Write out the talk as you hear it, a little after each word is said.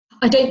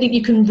I don't think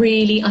you can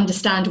really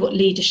understand what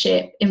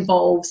leadership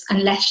involves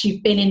unless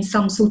you've been in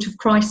some sort of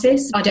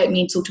crisis. I don't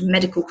mean sort of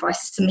medical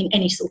crisis, I mean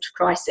any sort of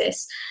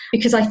crisis,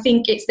 because I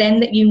think it's then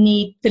that you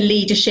need the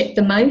leadership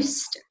the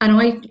most.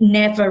 And I've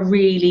never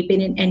really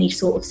been in any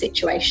sort of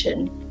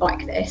situation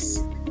like this.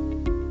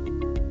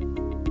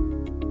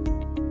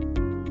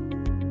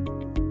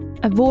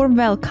 A warm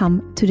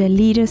welcome to the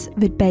Leaders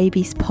with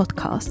Babies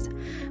podcast.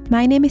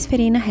 My name is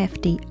Verena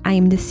Hefti. I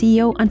am the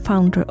CEO and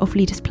founder of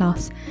Leaders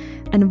Plus,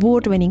 an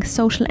award-winning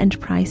social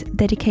enterprise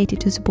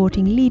dedicated to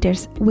supporting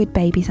leaders with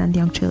babies and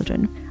young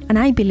children. And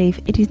I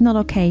believe it is not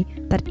okay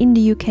that in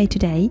the UK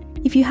today,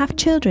 if you have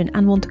children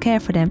and want to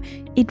care for them,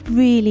 it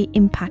really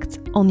impacts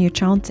on your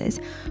chances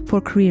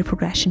for career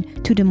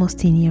progression to the most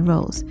senior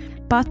roles.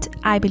 But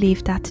I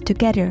believe that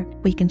together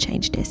we can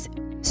change this.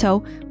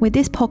 So, with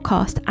this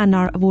podcast and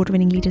our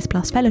award-winning Leaders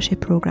Plus Fellowship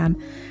program,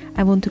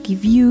 I want to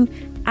give you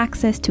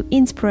access to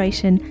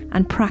inspiration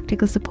and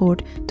practical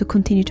support to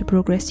continue to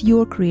progress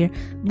your career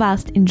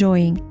whilst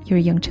enjoying your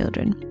young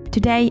children.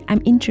 Today,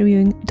 I'm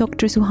interviewing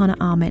Dr. Suhana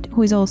Ahmed,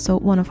 who is also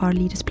one of our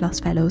Leaders Plus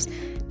Fellows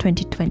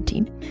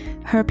 2020.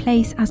 Her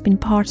place has been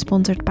part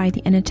sponsored by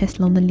the NHS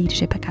London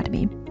Leadership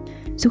Academy.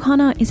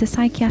 Suhana is a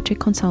psychiatric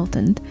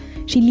consultant.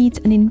 She leads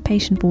an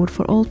inpatient ward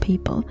for all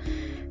people,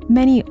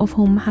 many of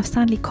whom have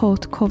sadly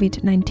caught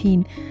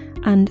COVID-19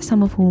 and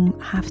some of whom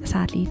have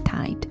sadly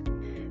died.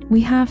 We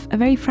have a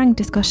very frank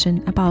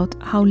discussion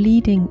about how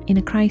leading in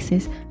a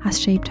crisis has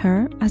shaped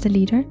her as a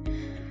leader,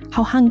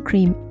 how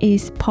Handcream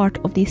is part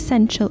of the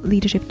essential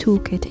leadership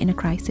toolkit in a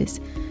crisis,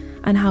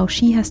 and how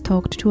she has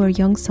talked to her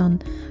young son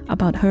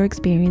about her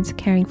experience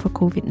caring for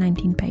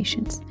COVID-19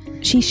 patients.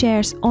 She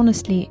shares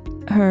honestly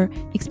her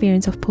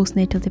experience of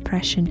postnatal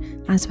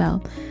depression as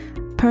well.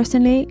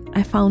 Personally,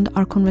 I found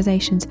our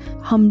conversations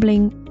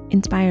humbling,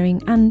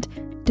 inspiring, and,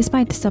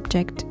 despite the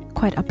subject,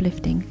 quite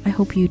uplifting. I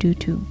hope you do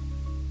too.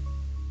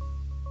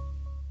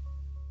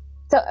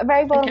 So, a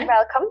very warm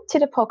welcome to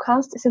the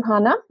podcast,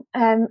 Suhana.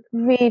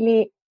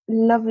 Really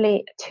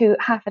lovely to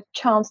have a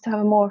chance to have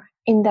a more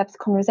in-depth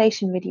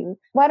conversation with you.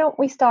 Why don't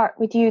we start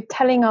with you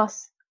telling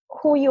us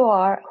who you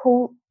are,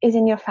 who is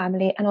in your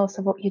family, and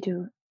also what you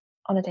do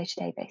on a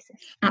day-to-day basis?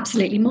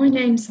 Absolutely. My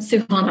name's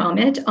Suhana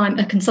Ahmed. I'm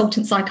a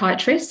consultant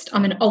psychiatrist.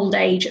 I'm an old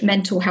age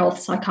mental health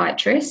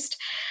psychiatrist.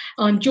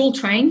 I'm dual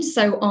trained,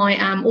 so I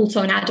am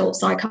also an adult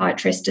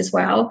psychiatrist as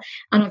well.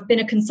 And I've been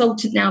a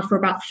consultant now for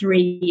about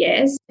 3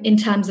 years. In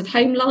terms of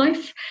home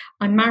life,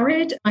 I'm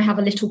married. I have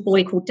a little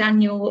boy called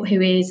Daniel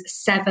who is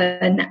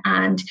 7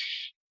 and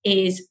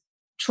is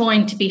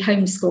trying to be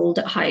homeschooled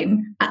at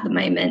home at the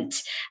moment.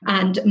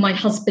 And my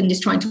husband is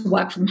trying to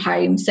work from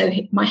home. So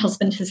my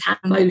husband has had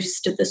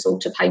most of the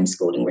sort of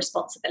homeschooling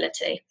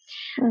responsibility,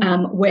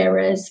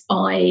 whereas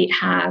I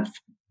have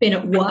been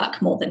at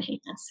work more than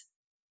he has.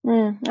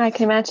 I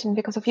can imagine,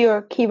 because of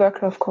your key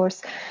worker, of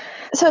course.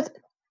 So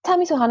tell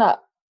me, Suhana,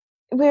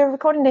 we're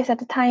recording this at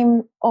the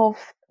time of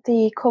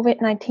the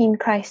COVID-19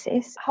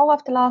 crisis. How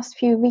have the last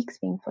few weeks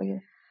been for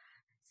you?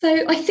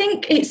 So I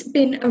think it's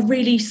been a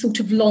really sort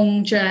of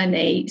long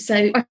journey.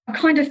 So I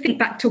kind of think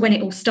back to when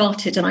it all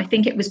started, and I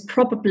think it was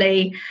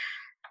probably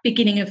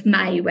beginning of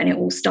May when it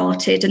all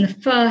started. And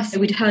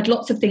we'd heard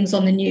lots of things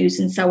on the news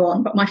and so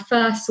on, but my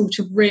first sort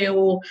of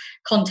real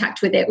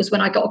contact with it was when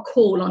I got a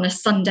call on a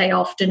Sunday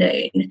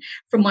afternoon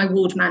from my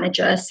ward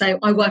manager. So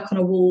I work on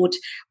a ward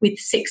with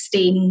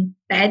 16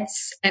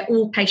 beds,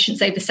 all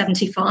patients over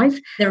 75.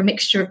 They're a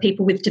mixture of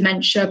people with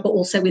dementia, but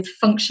also with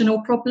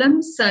functional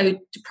problems. So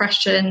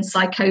depression,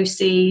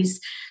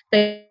 psychoses,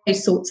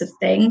 those sorts of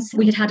things.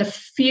 We had had a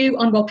few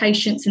unwell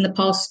patients in the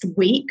past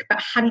week, but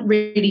hadn't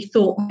really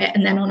thought of it.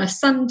 And then on a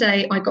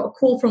Sunday, I got a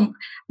call from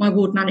my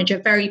ward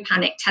manager, very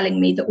panicked, telling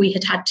me that we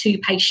had had 2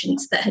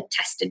 patients that had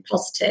tested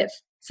positive.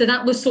 So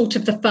that was sort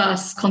of the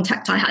first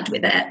contact I had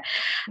with it.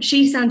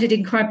 She sounded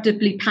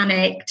incredibly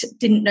panicked,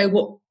 didn't know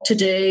what to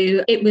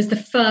do. It was the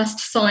first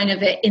sign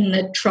of it in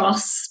the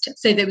trust.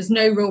 So there was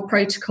no real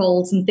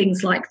protocols and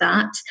things like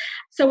that.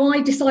 So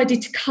I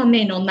decided to come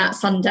in on that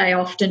Sunday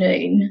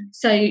afternoon.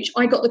 So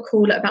I got the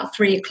call at about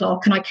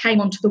 3:00 and I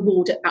came onto the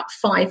ward at about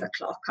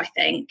 5:00, I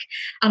think.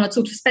 And I'd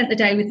sort of spent the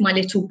day with my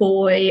little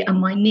boy and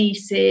my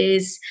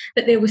nieces.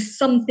 But there was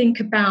something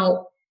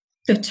about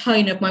the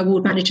tone of my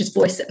ward manager's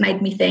voice that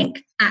made me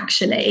think,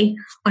 actually,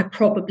 I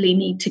probably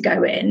need to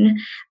go in.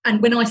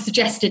 And when I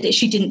suggested it,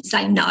 she didn't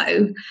say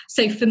no.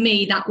 So for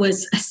me, that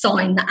was a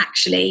sign that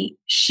actually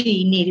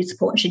she needed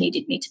support and she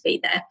needed me to be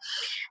there.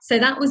 So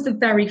that was the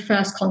very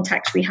first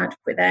contact we had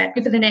with it.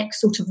 Over the next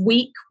sort of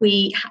week,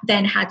 we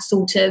then had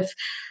sort of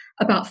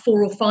about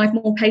 4 or 5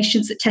 more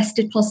patients that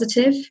tested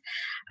positive.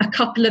 A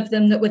couple of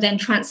them that were then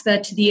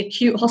transferred to the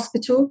acute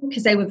hospital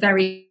because they were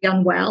very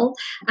unwell.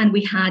 And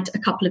we had a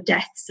couple of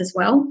deaths as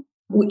well,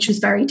 which was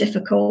very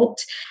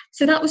difficult.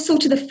 So that was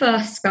sort of the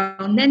first spell.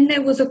 And then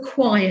there was a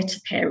quieter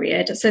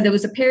period. So there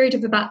was a period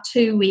of about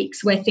 2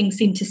 weeks where things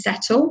seemed to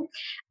settle.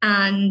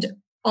 And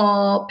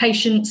our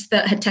patients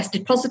that had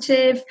tested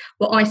positive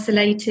were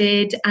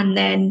isolated. And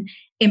then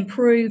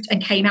improved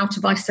and came out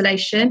of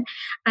isolation.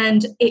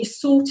 And it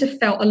sort of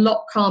felt a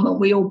lot calmer.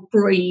 We all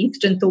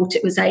breathed and thought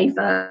it was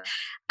over.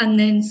 And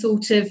then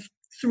sort of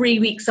 3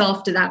 weeks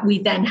after that, we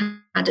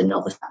then had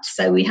another.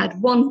 So we had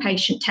one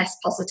patient test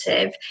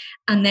positive,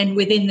 and then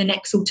within the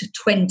next sort of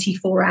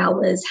 24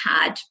 hours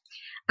had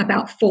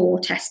about 4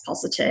 test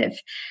positive.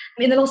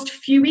 In the last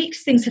few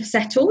weeks, things have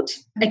settled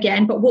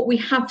again, but what we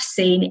have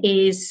seen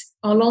is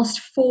our last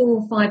 4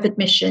 or 5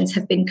 admissions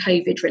have been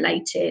COVID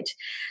related.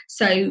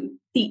 So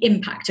the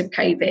impact of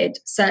COVID.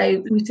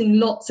 So we've seen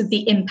lots of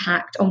the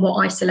impact on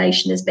what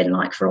isolation has been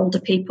like for older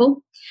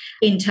people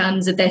in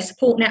terms of their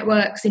support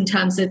networks, in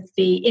terms of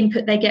the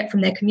input they get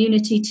from their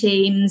community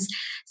teams.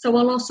 So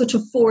our last sort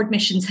of 4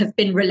 admissions have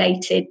been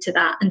related to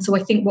that. And so I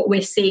think what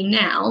we're seeing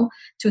now,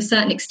 to a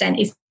certain extent,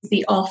 is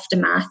the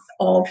aftermath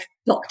of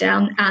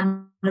lockdown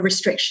and the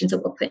restrictions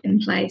that were put in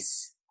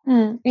place.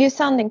 You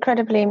sound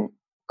incredibly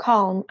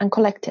calm and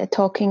collected,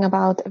 talking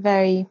about a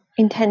very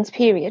intense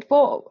period.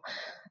 Well,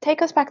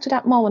 take us back to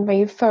that moment where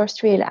you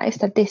first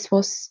realized that this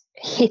was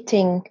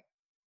hitting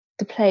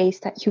the place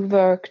that you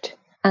worked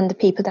and the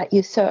people that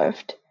you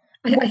served.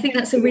 I think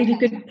that's a really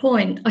good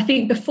point. I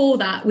think before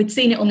that, we'd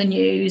seen it on the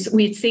news.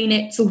 We'd seen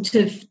it sort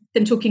of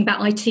them talking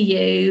about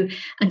ITU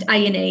and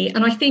A&E.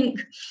 And I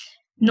think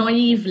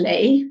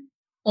naively,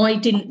 I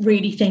didn't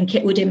really think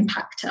it would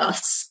impact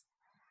us.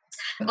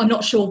 I'm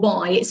not sure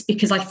why. It's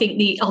because I think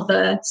the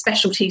other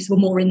specialties were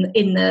more in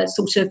the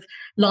sort of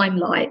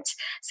limelight.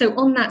 So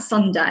on that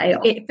Sunday,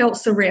 it felt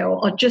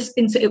surreal.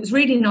 It was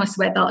really nice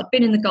weather. I'd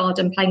been in the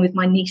garden playing with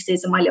my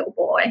nieces and my little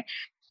boy.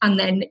 And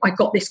then I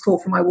got this call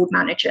from my ward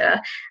manager.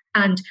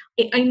 And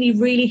it only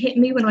really hit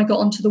me when I got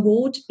onto the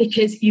ward,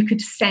 because you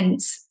could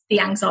sense the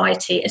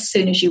anxiety as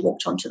soon as you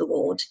walked onto the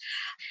ward.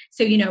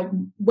 So,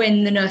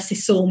 when the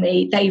nurses saw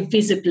me, they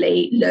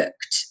visibly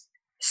looked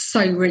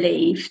so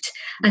relieved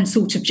and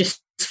sort of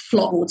just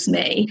flocked towards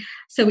me.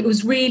 So it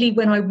was really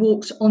when I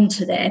walked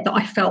onto there that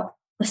I felt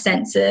a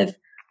sense of,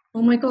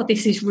 oh my God,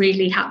 this is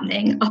really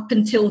happening. Up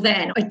until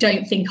then, I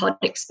don't think I'd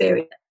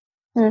experienced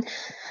it.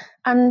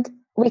 And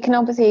we can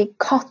obviously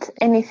cut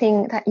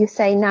anything that you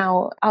say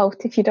now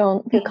out if you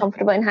don't feel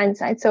comfortable in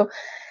hindsight. So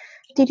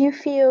did you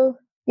feel,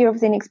 you're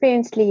obviously an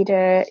experienced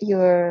leader,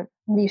 you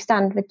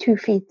stand with 2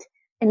 feet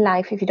in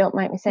life, if you don't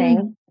mind me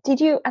saying, did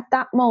you at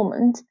that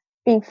moment,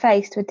 being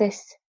faced with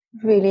this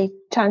really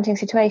challenging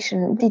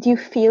situation, did you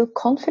feel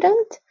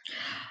confident?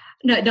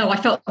 No, I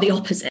felt the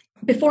opposite.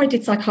 Before I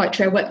did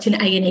psychiatry, I worked in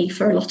A&E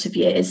for a lot of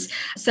years.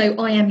 So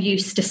I am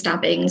used to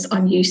stabbings,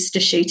 I'm used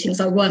to shootings.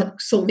 I work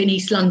sort of in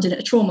East London at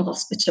a trauma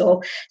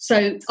hospital.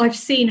 So I've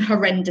seen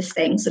horrendous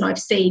things and I've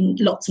seen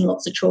lots and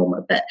lots of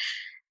trauma. But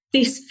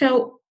this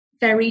felt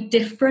very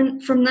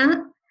different from that.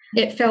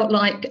 It felt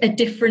like a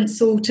different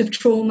sort of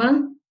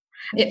trauma.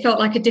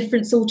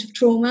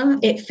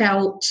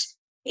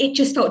 It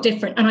just felt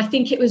different. And I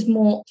think it was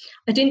more,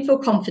 I didn't feel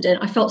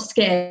confident. I felt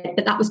scared,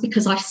 but that was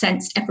because I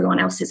sensed everyone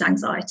else's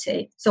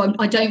anxiety. So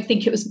I don't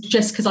think it was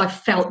just because I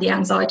felt the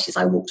anxiety as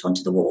I walked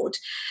onto the ward.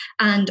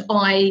 And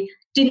I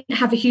didn't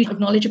have a huge amount of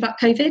knowledge about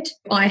COVID.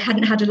 I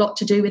hadn't had a lot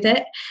to do with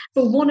it.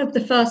 For one of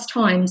the first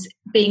times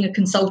being a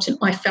consultant,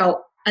 I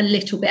felt a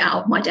little bit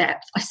out of my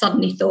depth. I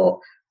suddenly thought,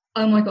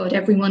 oh my God,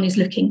 everyone is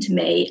looking to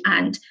me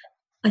and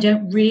I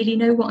don't really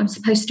know what I'm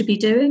supposed to be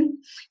doing.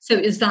 So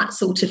it was that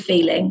sort of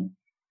feeling.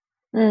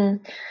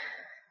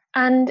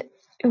 And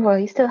well,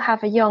 you still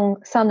have a young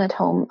son at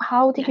home.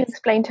 How did you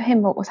explain to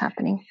him what was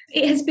happening?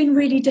 It has been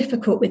really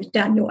difficult with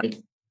Daniel.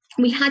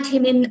 We had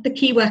him in the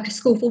key worker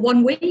school for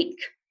 1 week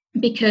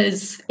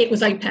because it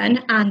was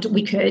open and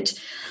we could.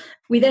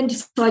 We then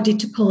decided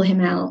to pull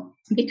him out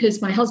because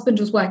my husband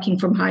was working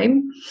from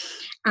home,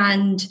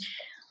 and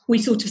we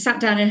sort of sat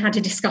down and had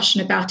a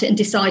discussion about it and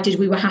decided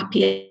we were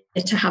happy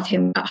to have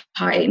him at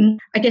home.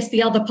 I guess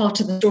the other part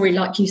of the story,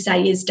 like you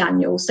say, is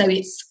Daniel. So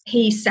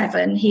he's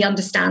 7. He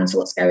understands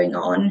what's going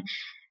on.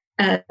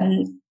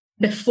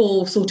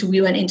 Before sort of we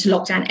went into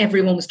lockdown,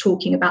 everyone was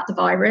talking about the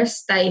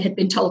virus. They had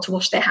been told to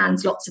wash their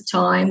hands lots of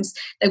times.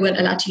 They weren't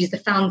allowed to use the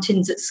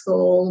fountains at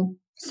school.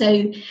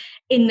 So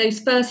in those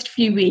first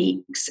few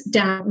weeks,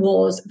 Dan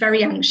was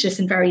very anxious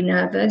and very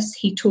nervous.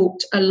 He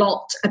talked a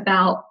lot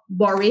about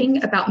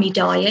worrying about me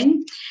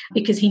dying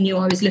because he knew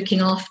I was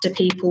looking after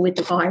people with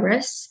the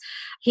virus.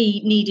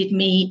 He needed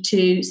me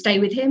to stay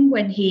with him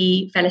when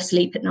he fell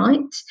asleep at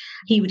night.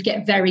 He would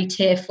get very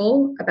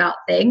tearful about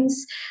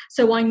things.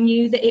 So I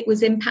knew that it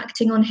was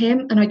impacting on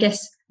him. And I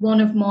guess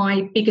one of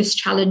my biggest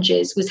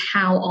challenges was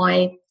how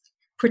I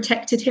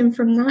protected him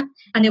from that.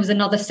 And there was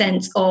another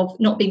sense of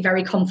not being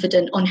very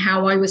confident on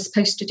how I was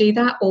supposed to do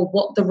that or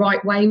what the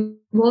right way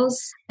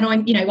was. And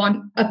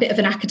I'm a bit of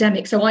an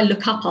academic, so I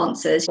look up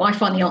answers. I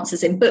find the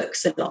answers in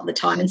books a lot of the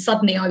time. And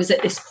suddenly I was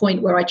at this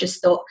point where I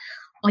just thought,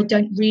 I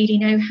don't really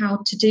know how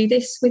to do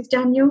this with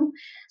Daniel.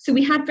 So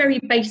we had very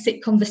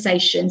basic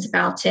conversations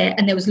about it,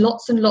 and there was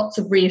lots and lots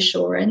of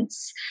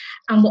reassurance.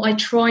 And what I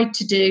tried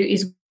to do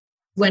is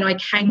When I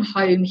came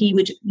home, he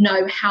would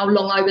know how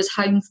long I was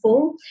home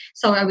for.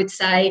 So I would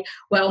say,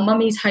 well,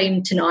 mummy's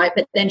home tonight,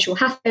 but then she'll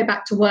have to go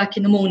back to work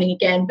in the morning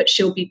again, but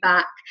she'll be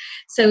back.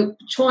 So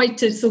tried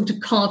to sort of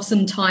carve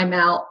some time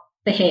out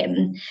for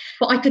him.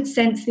 But I could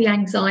sense the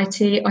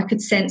anxiety. I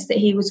could sense that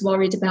he was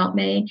worried about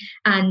me.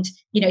 And,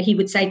 he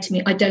would say to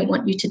me, I don't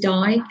want you to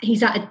die.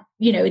 He's at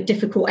a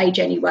difficult age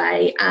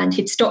anyway, and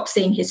he'd stopped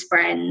seeing his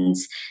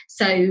friends.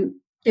 So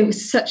there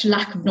was such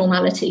lack of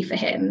normality for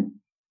him.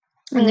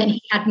 And then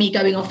he had me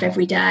going off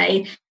every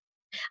day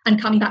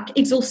and coming back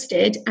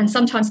exhausted and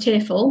sometimes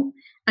tearful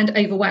and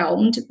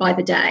overwhelmed by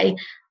the day,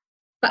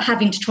 but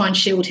having to try and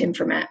shield him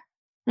from it.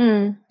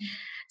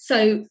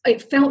 So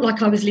it felt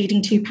like I was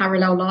leading two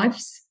parallel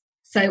lives.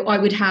 So I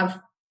would have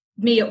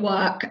me at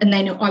work and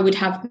then I would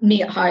have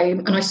me at home.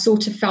 And I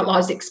sort of felt like I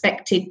was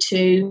expected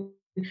to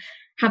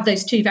have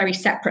those two very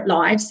separate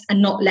lives and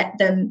not let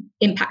them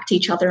impact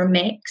each other and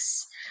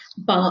mix.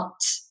 But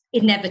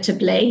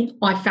inevitably,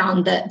 I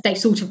found that they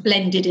sort of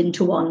blended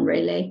into one,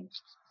 really.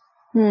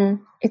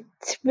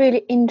 It's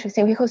really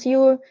interesting because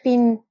you've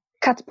been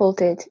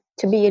catapulted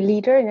to be a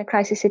leader in a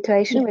crisis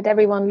situation with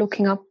everyone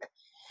looking up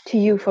to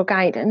you for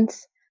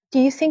guidance. Do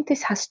you think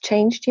this has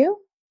changed you?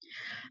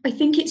 I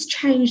think it's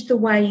changed the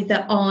way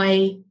that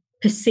I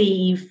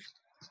perceive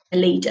a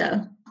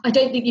leader. I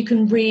don't think you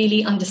can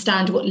really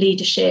understand what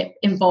leadership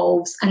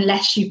involves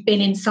unless you've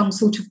been in some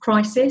sort of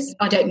crisis.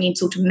 I don't mean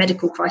sort of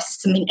medical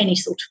crisis, I mean any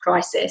sort of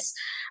crisis,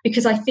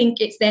 because I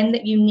think it's then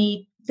that you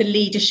need the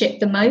leadership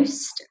the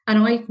most. And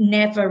I've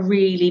never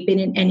really been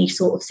in any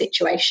sort of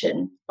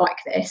situation like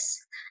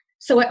this.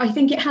 So I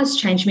think it has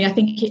changed me. I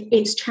think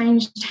it's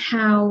changed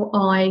how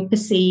I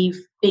perceive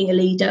being a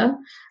leader.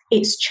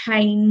 It's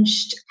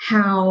changed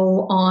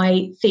how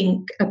I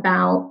think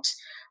about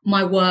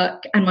my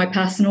work and my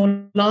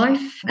personal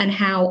life and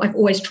how I've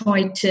always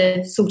tried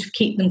to sort of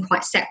keep them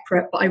quite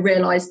separate. But I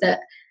realise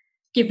that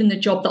given the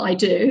job that I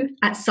do,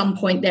 at some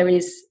point there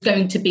is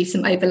going to be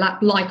some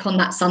overlap, like on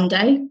that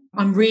Sunday.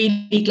 I'm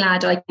really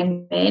glad I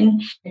came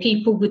in.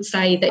 People would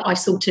say that I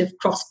sort of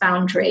crossed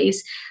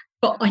boundaries,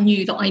 but I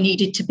knew that I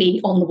needed to be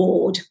on the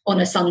ward on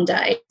a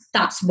Sunday.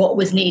 That's what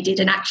was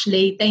needed. And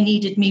actually, they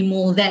needed me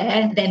more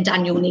there than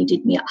Daniel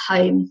needed me at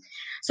home.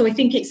 So I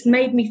think it's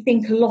made me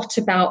think a lot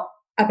about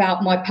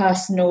my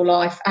personal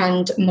life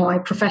and my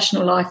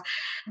professional life.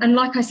 And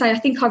like I say, I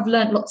think I've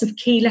learned lots of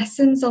key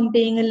lessons on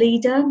being a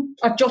leader.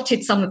 I've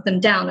jotted some of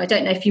them down. I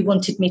don't know if you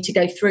wanted me to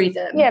go through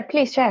them. Yeah,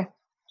 please share.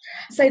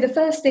 So the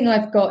first thing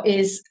I've got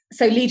is,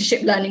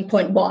 leadership learning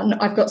point 1,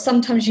 I've got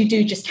sometimes you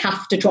do just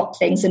have to drop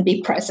things and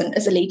be present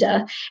as a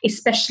leader,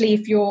 especially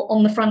if you're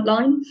on the front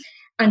line.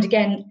 And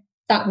again,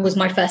 that was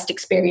my first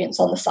experience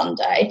on the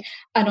Sunday.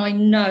 And I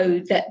know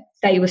that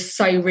they were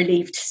so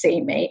relieved to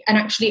see me. And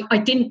actually, I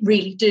didn't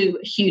really do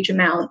a huge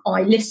amount.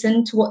 I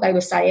listened to what they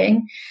were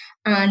saying.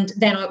 And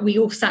then we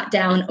all sat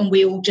down and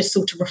we all just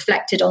sort of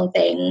reflected on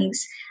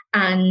things.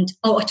 And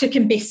I took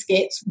in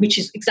biscuits, which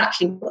is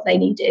exactly what they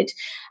needed.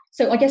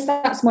 So I guess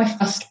that's my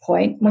first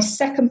point. My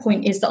second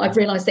point is that I've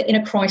realised that in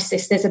a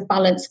crisis, there's a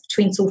balance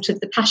between sort of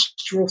the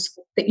pastoral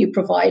support that you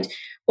provide,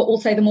 but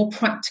also the more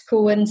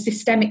practical and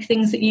systemic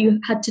things that you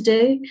had to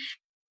do.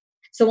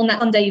 So on that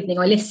Sunday evening,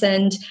 I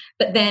listened,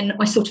 but then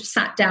I sort of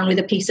sat down with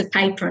a piece of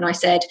paper and I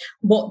said,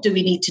 what do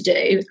we need to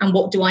do? And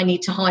what do I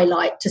need to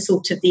highlight to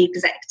sort of the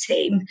exec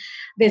team?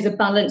 There's a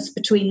balance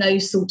between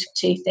those sort of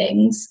two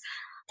things.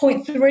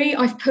 Point 3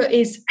 I've put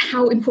is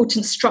how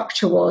important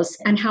structure was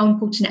and how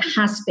important it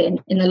has been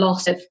in the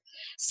last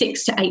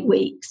 6 to 8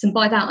 weeks. And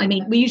by that, I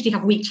mean, we usually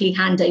have weekly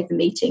handover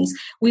meetings.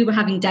 We were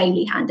having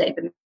daily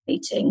handover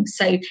meetings.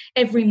 So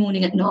every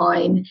morning at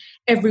 9,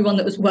 everyone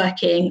that was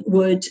working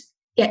would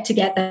get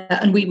together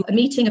and we were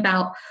meeting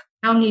about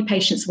how many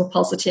patients were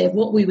positive,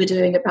 what we were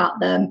doing about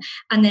them.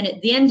 And then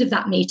at the end of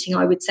that meeting,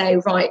 I would say,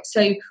 right,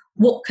 so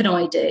what can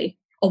I do?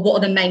 Or what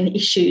are the main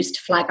issues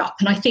to flag up?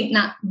 And I think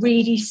that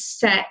really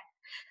set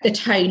the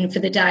tone for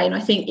the day. And I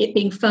think it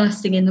being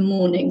first thing in the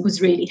morning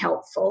was really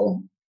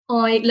helpful.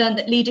 I learned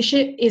that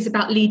leadership is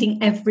about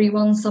leading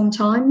everyone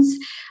sometimes.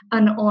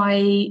 And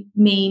I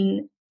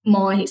mean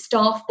my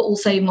staff, but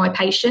also my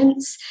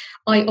patients.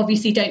 I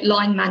obviously don't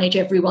line manage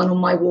everyone on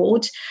my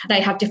ward. They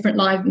have different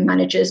line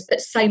managers, but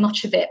so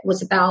much of it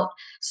was about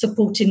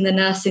supporting the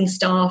nursing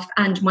staff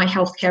and my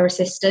healthcare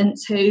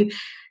assistants who,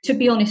 to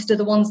be honest, are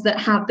the ones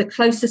that have the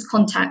closest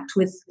contact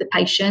with the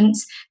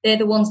patients. They're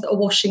the ones that are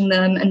washing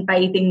them and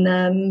bathing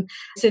them.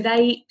 So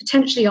they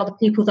potentially are the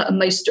people that are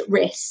most at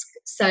risk.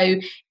 So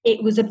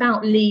it was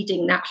about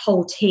leading that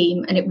whole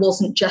team and it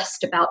wasn't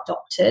just about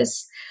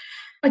doctors.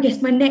 I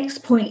guess my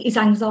next point is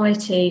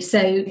anxiety.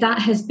 So that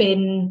has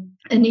been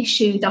an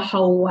issue the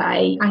whole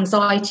way.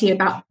 Anxiety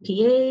about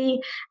PE,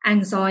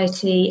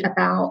 anxiety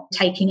about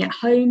taking it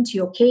home to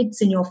your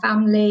kids and your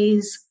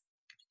families.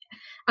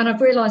 And I've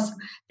realised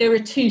there are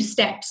 2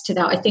 steps to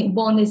that. I think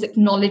one is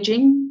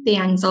acknowledging the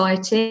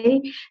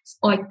anxiety.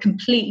 I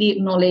completely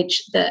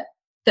acknowledge that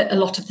a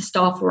lot of the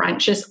staff were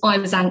anxious. I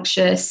was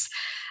anxious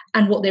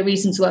and what their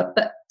reasons were.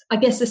 But I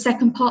guess the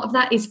second part of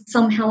that is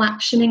somehow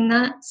actioning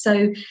that.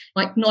 So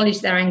I acknowledge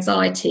their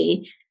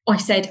anxiety. I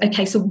said,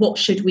 okay, so what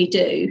should we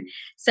do?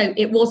 So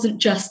it wasn't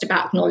just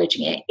about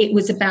acknowledging it. It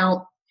was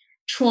about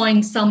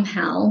trying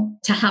somehow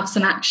to have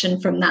some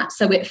action from that.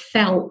 So it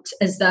felt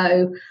as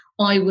though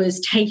I was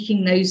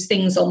taking those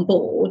things on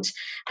board.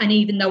 And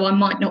even though I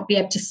might not be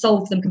able to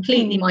solve them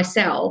completely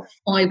myself,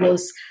 I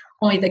was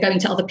either going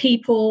to other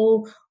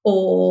people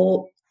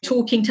or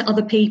talking to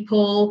other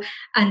people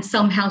and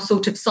somehow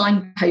sort of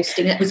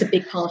signposting. It was a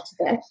big part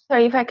of it.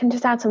 Sorry, if I can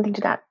just add something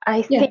to that.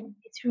 I think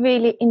it's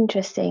really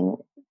interesting,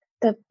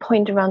 the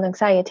point around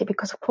anxiety,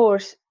 because of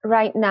course,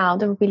 right now,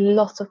 there will be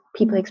lots of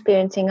people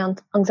experiencing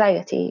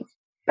anxiety,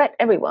 but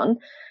everyone.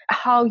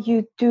 How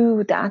you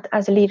do that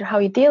as a leader, how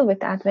you deal with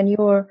that when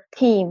your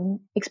team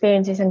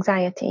experiences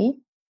anxiety,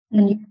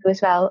 and you do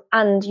as well,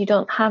 and you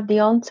don't have the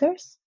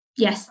answers.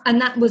 Yes,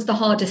 and that was the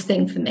hardest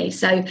thing for me.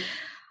 So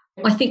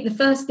I think the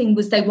first thing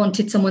was they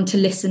wanted someone to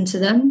listen to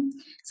them.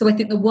 So I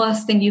think the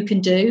worst thing you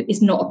can do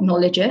is not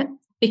acknowledge it,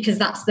 because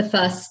that's the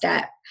first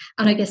step.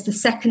 And I guess the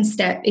second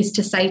step is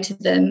to say to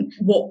them,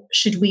 what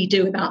should we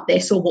do about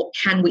this, or what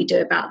can we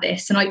do about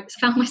this? And I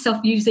found myself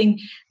using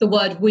the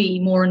word we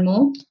more and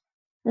more.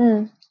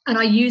 And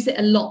I use it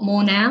a lot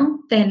more now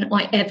than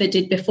I ever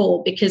did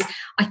before, because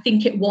I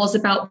think it was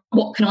about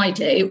what can I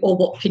do or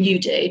what can you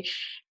do?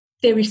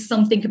 There is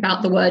something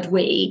about the word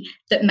we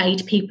that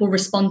made people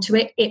respond to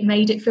it. It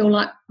made it feel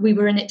like we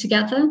were in it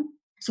together.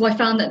 So I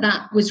found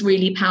that was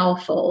really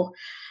powerful.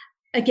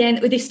 Again,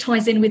 this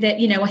ties in with it,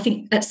 I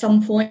think at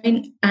some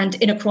point, and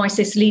in a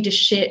crisis,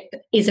 leadership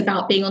is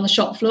about being on the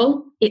shop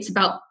floor. It's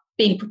about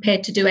being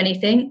prepared to do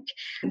anything.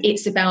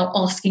 It's about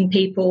asking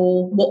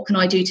people, what can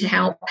I do to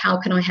help? How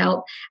can I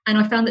help? And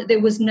I found that there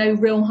was no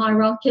real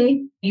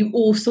hierarchy. You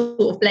all sort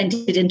of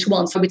blended into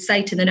one. So I would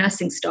say to the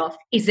nursing staff,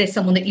 is there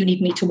someone that you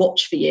need me to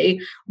watch for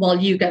you while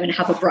you go and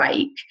have a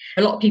break?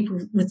 A lot of people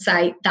would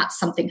say that's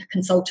something a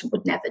consultant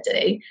would never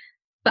do.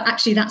 But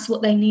actually, that's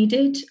what they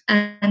needed.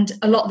 And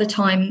a lot of the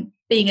time,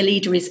 being a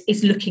leader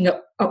is looking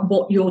at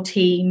what your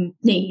team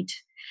need.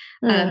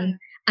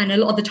 And a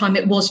lot of the time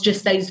it was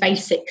just those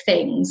basic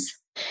things.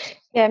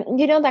 Yeah,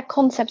 that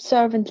concept,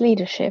 servant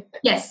leadership.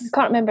 Yes. I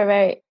can't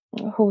remember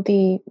who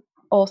the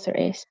author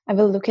is. I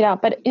will look it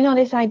up. But,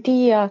 this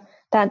idea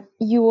that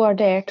you are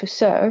there to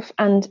serve,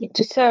 and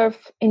to serve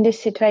in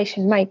this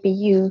situation might be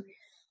you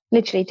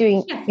literally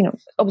doing,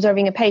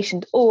 observing a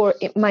patient, or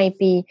it might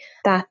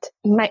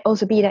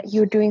also be that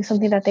you're doing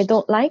something that they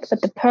don't like, but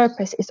the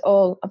purpose is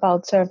all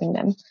about serving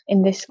them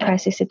in this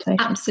crisis situation.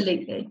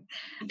 Absolutely.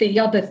 The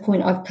other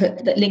point I've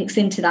put that links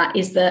into that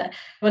is that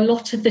a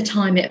lot of the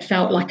time it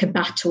felt like a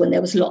battle and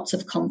there was lots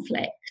of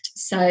conflict.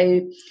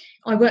 So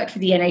I worked for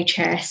the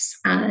NHS,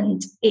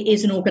 and it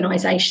is an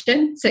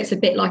organisation, so it's a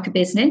bit like a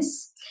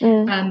business.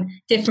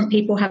 Different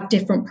people have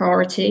different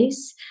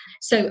priorities.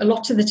 So a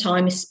lot of the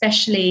time,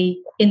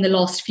 especially in the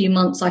last few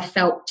months, I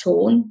felt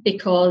torn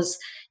because,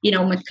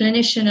 I'm a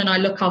clinician and I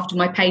look after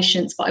my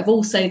patients, but I've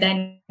also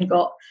then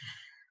got,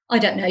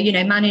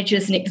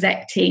 managers and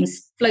exec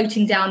teams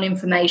floating down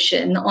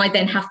information that I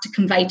then have to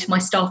convey to my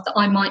staff that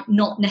I might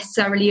not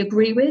necessarily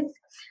agree with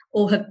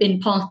or have been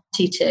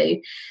party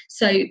to.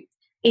 So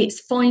it's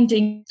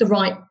finding the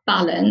right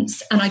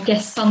balance. And I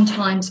guess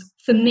sometimes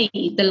for me,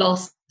 the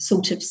last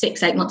sort of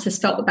 6-8 months has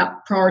felt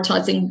about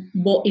prioritising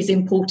what is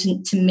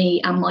important to me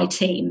and my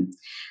team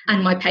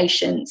and my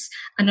patients.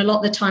 And a lot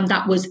of the time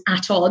that was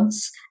at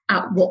odds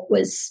at what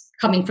was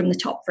coming from the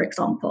top, for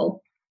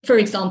example. For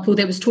example,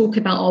 there was talk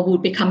about our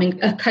ward becoming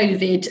a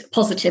COVID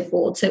positive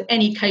ward. So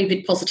any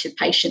COVID positive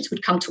patients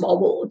would come to our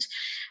ward.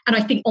 And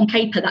I think on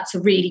paper, that's a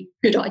really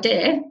good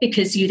idea,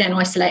 because you then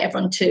isolate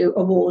everyone to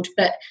a ward,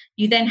 but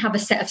you then have a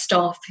set of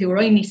staff who are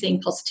only seeing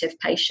positive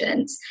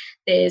patients.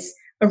 There's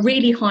a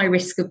really high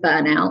risk of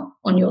burnout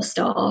on your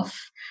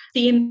staff.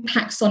 The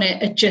impacts on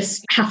it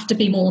just have to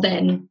be more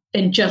than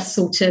just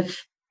sort of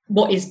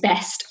what is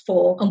best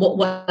for and what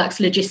works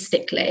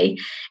logistically.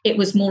 It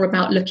was more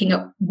about looking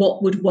at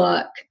what would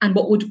work and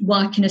what would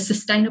work in a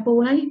sustainable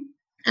way.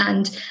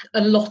 And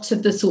a lot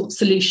of the sort of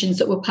solutions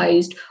that were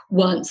posed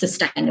weren't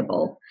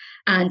sustainable.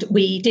 And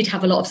we did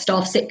have a lot of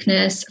staff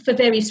sickness for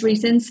various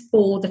reasons,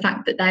 for the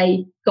fact that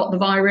they got the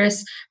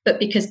virus, but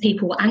because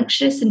people were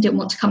anxious and didn't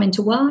want to come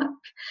into work,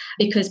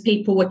 because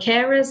people were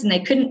carers and they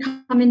couldn't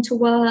come into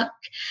work.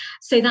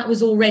 So that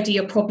was already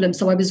a problem.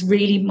 So I was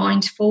really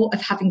mindful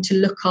of having to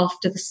look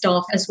after the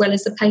staff as well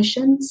as the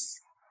patients.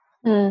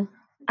 And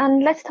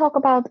let's talk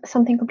about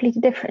something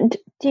completely different.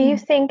 Do you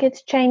think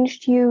it's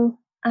changed you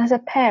as a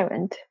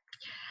parent?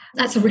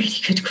 That's a really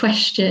good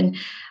question.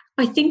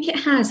 I think it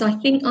has. I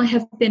think I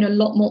have been a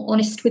lot more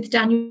honest with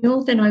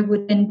Daniel than I would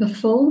have been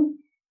before.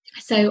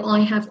 So I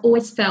have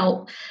always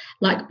felt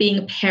like being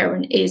a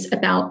parent is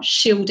about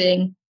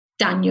shielding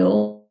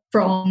Daniel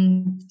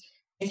from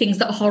things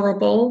that are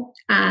horrible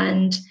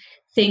and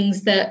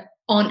things that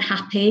aren't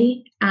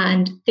happy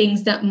and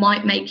things that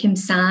might make him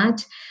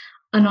sad.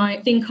 And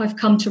I think I've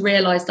come to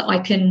realise that I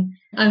can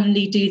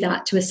only do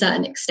that to a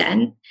certain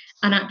extent.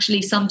 And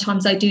actually,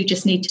 sometimes I do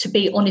just need to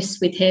be honest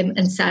with him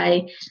and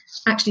say,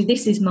 actually,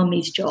 this is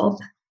mummy's job.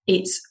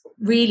 It's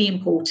really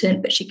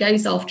important, but she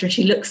goes after and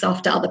she looks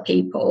after other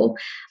people.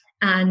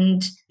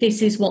 And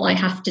this is what I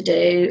have to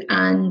do.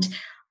 And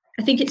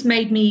I think it's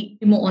made me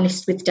more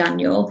honest with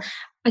Daniel.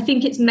 I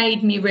think it's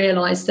made me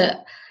realise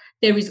that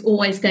there is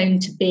always going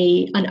to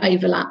be an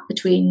overlap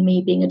between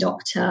me being a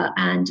doctor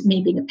and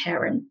me being a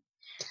parent.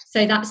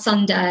 So that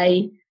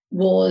Sunday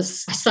I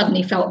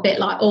suddenly felt a bit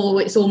like, oh,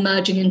 it's all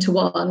merging into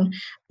one.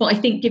 But I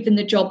think given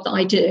the job that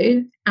I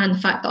do and the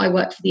fact that I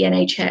work for the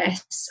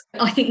NHS,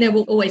 I think there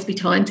will always be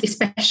times,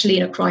 especially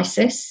in a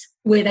crisis,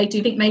 where they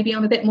do think maybe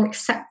I'm a bit more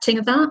accepting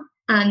of that,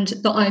 and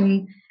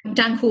that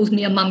Dan calls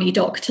me a mummy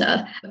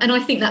doctor. And I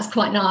think that's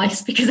quite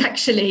nice, because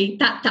actually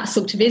that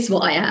sort of is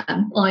what I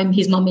am. I'm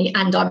his mummy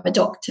and I'm a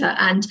doctor,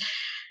 and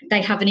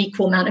they have an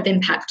equal amount of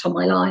impact on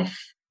my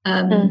life.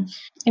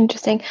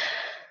 Interesting.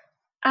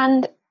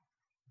 And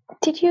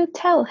did you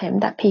tell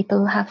him that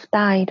people have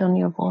died on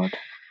your ward?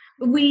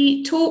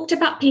 We talked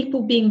about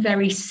people being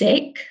very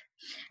sick.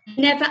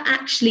 He never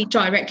actually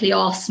directly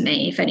asked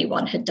me if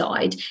anyone had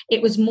died.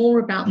 It was more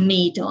about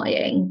me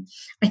dying.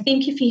 I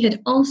think if he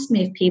had asked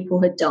me if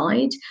people had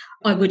died,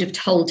 I would have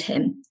told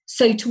him.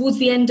 So towards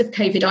the end of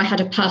COVID, I had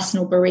a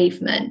personal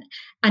bereavement,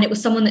 and it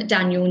was someone that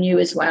Daniel knew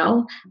as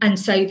well. And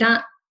so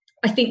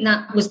I think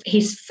that was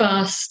his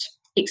first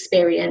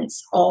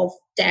experience of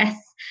death.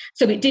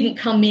 So it didn't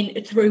come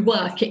in through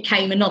work, it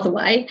came another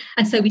way.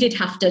 And so we did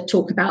have to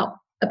talk about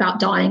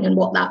dying and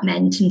what that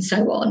meant and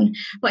so on.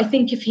 But I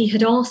think if he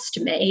had asked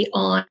me,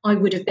 I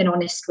would have been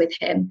honest with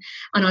him,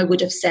 and I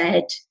would have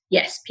said,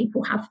 yes,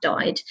 people have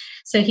died.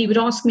 So he would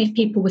ask me if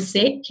people were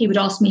sick. He would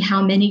ask me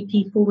how many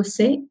people were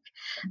sick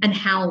and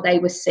how they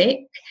were sick.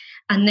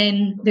 And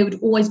then there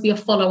would always be a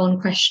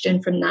follow-on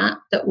question from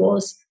that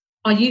was,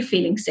 are you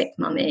feeling sick,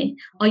 mummy?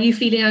 Are you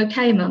feeling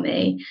okay,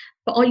 mummy?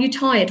 But are you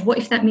tired? What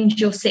if that means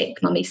you're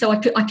sick, mummy? So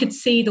I could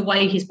see the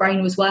way his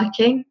brain was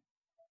working.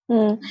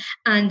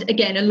 And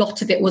again, a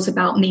lot of it was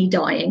about me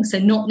dying. So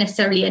not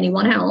necessarily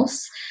anyone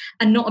else,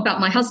 and not about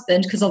my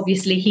husband, because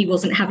obviously he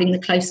wasn't having the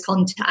close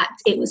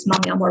contact. It was,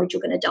 mummy, I'm worried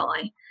you're going to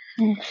die.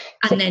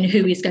 And then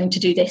who is going to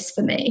do this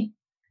for me?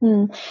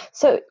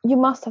 So you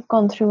must have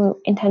gone through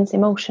intense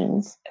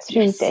emotions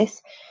through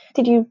this.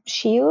 Did you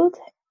shield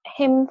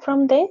him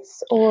from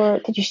this, or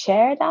did you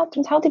share that?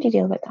 And how did you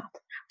deal with that?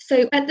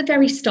 So at the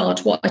very start,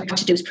 what I tried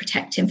to do was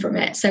protect him from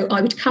it. So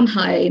I would come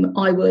home,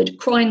 I would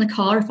cry in the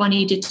car if I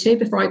needed to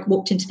before I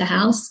walked into the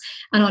house,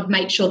 and I'd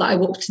make sure that I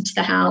walked into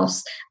the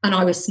house and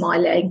I was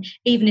smiling,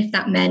 even if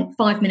that meant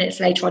 5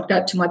 minutes later I'd go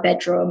up to my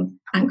bedroom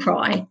and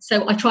cry.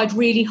 So I tried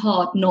really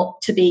hard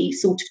not to be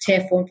sort of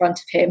tearful in front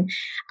of him.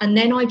 And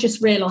then I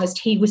just realised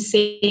he was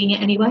seeing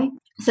it anyway.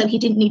 So he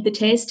didn't need the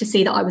tears to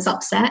see that I was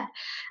upset.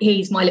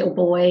 He's my little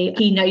boy.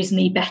 He knows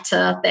me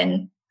better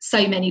than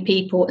so many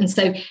people. And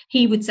so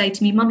he would say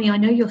to me, mummy, I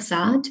know you're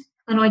sad.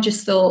 And I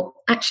just thought,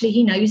 actually,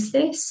 he knows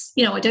this.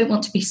 I don't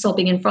want to be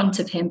sobbing in front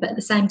of him, but at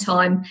the same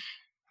time,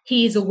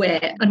 he is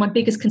aware. And my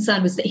biggest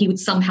concern was that he would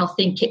somehow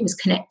think it was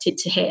connected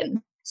to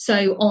him.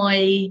 So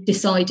I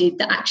decided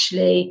that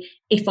actually,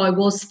 if I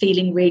was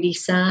feeling really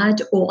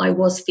sad, or I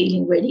was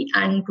feeling really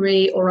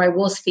angry, or I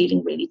was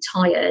feeling really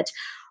tired,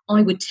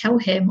 I would tell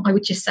him, I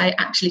would just say,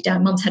 actually,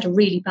 Dan, mum's had a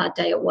really bad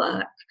day at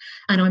work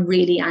and I'm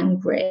really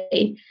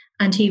angry.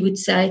 And he would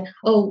say,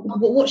 oh,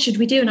 what should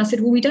we do? And I said,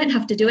 well, we don't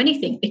have to do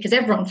anything because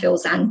everyone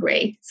feels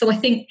angry. So I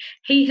think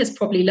he has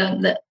probably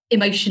learned that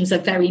emotions are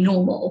very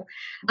normal.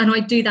 And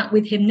I do that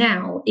with him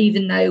now,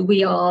 even though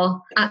we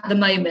are at the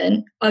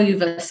moment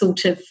over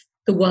sort of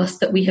the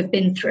worst that we have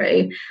been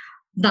through.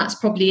 That's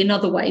probably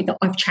another way that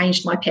I've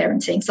changed my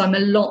parenting. So I'm a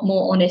lot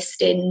more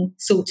honest in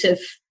sort of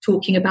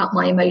talking about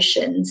my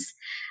emotions.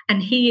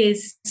 And he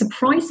is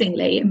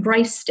surprisingly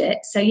embraced it.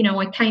 So,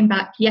 I came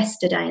back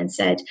yesterday and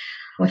said,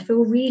 I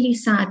feel really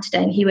sad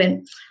today. And he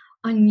went,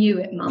 I knew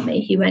it,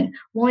 mummy. He went,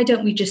 why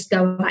don't we just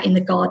go out in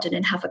the garden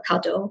and have a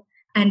cuddle?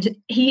 And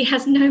he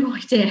has no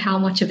idea how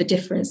much of a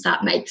difference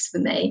that makes for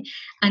me.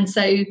 And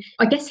so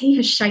I guess he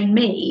has shown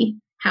me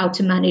how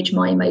to manage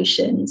my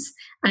emotions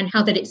and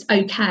how that it's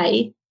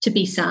okay to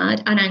be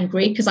sad and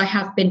angry, because I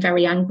have been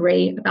very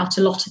angry about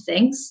a lot of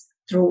things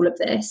through all of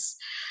this.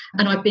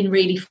 And I've been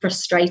really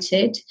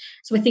frustrated.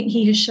 So I think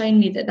he has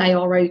shown me that they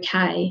are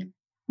okay.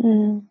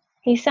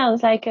 He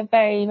sounds like a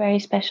very, very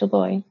special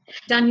boy.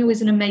 Daniel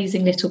is an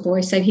amazing little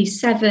boy. So he's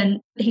 7.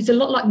 He's a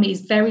lot like me.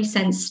 He's very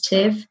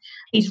sensitive.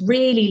 He's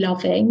really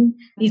loving.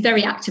 He's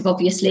very active,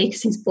 obviously,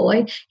 because he's a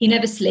boy. He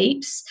never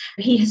sleeps.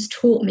 He has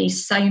taught me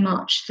so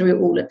much through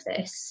all of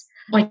this.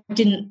 I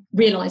didn't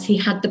realise he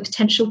had the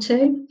potential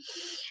to.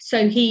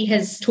 So he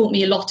has taught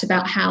me a lot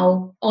about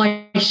how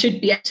I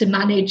should be able to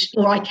manage,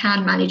 or I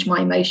can manage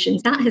my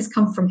emotions. That has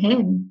come from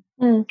him.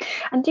 And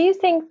do you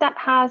think that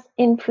has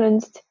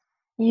influenced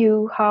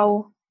you,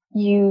 how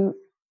you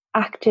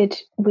acted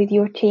with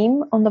your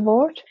team on the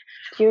board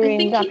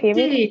during that period?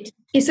 Did.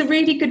 It's a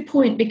really good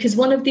point, because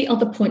one of the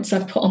other points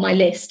I've put on my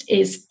list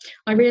is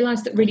I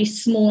realised that really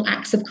small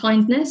acts of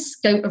kindness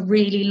go a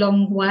really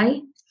long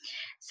way.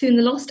 So in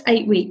the last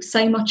 8 weeks,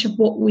 so much of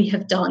what we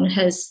have done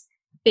has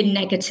been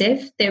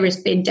negative. There has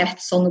been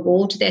deaths on the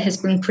ward. There has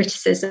been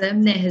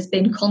criticism. There has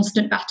been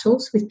constant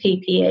battles with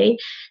PPE.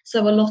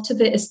 So a lot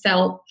of it has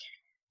felt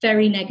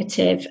very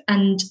negative.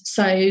 And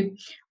so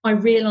I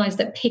realised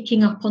that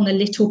picking up on the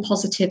little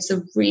positives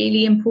are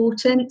really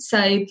important.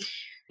 So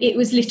it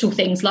was little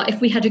things like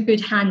if we had a good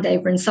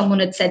handover and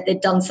someone had said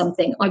they'd done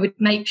something, I would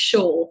make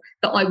sure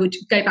that I would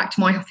go back to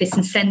my office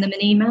and send them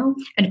an email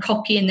and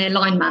copy in their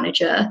line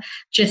manager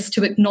just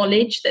to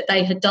acknowledge that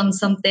they had done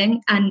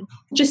something. And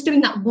just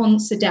doing that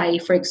once a day,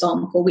 for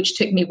example, which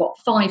took me,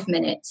 5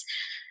 minutes,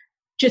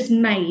 just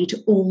made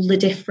all the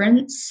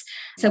difference.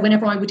 So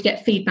whenever I would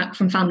get feedback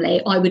from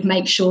family, I would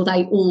make sure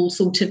they all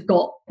sort of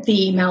got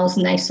the emails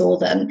and they saw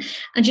them.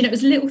 And, it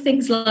was little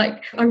things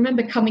like, I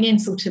remember coming in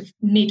sort of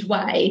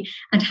midway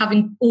and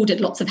having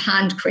ordered lots of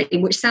hand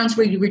cream, which sounds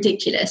really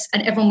ridiculous.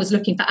 And everyone was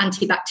looking for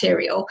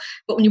antibacterial.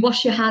 But when you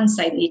wash your hands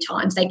so many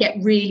times, they get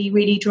really,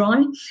 really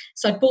dry.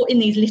 So I bought in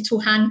these little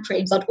hand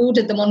creams. I'd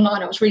ordered them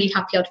online. I was really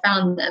happy I'd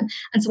found them.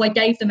 And so I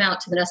gave them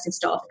out to the nursing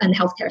staff and the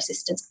healthcare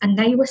assistants. And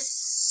they were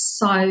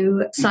so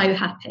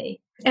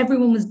happy.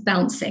 Everyone was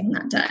bouncing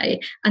that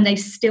day and they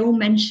still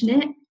mention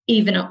it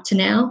even up to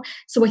now.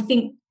 So I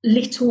think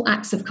little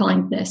acts of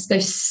kindness go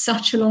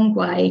such a long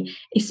way,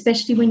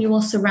 especially when you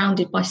are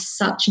surrounded by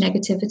such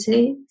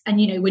negativity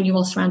and, when you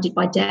are surrounded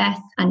by death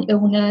and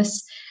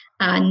illness.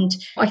 And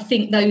I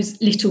think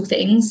those little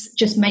things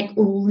just make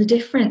all the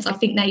difference. I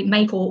think they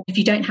make, or if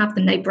you don't have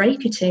them, they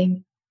break a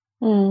team.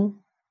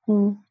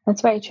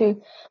 That's very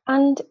true.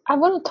 And I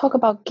want to talk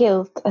about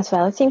guilt as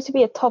well. It seems to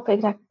be a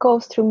topic that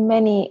goes through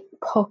many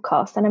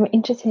podcasts, and I'm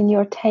interested in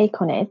your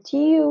take on it. Do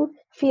you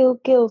feel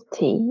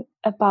guilty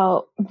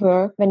about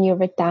work when you're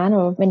with Dan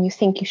or when you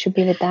think you should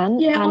be with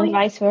Dan, and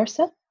vice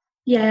versa?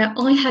 Yeah,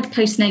 I had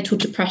postnatal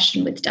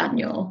depression with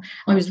Daniel.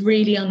 I was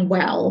really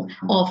unwell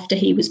after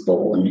he was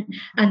born.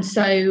 And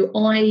so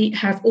I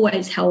have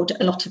always held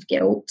a lot of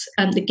guilt.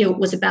 The guilt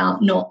was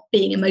about not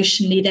being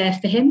emotionally there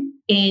for him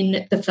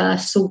in the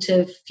first sort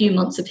of few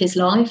months of his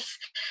life,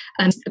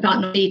 about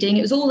not feeding.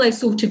 It was all those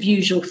sort of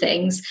usual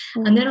things.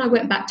 And then I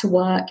went back to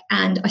work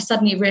and I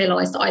suddenly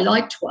realised that I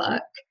liked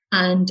work.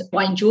 And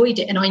I enjoyed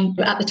it. And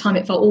at the time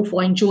it felt awful.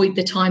 I enjoyed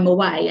the time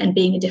away and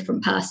being a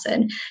different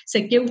person.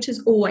 So guilt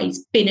has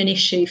always been an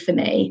issue for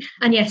me.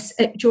 And yes,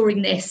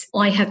 during this,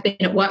 I have been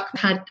at work.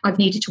 I've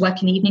needed to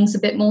work in the evenings a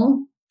bit more.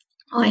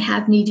 I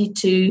have needed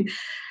to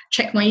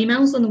check my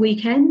emails on the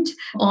weekend.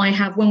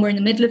 When we're in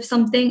the middle of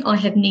something, I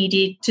have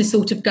needed to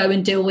sort of go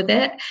and deal with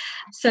it.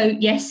 So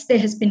yes, there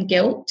has been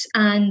guilt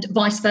and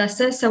vice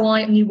versa. So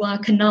I only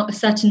work a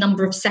certain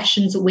number of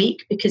sessions a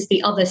week because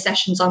the other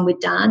sessions I'm with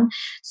Dan.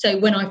 So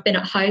when I've been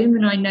at home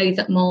and I know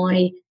that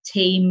my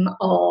team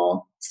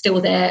are still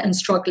there and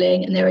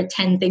struggling and there are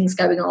 10 things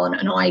going on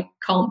and I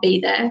can't be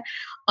there,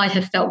 I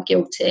have felt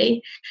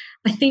guilty.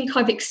 I think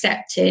I've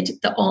accepted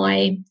that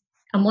I'm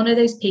one of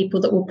those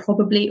people that will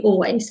probably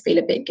always feel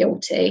a bit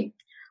guilty.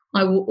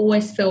 I will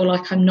always feel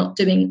like I'm not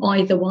doing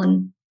either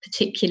one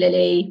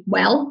particularly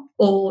well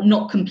or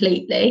not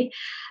completely.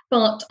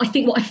 But I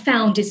think what I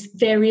found is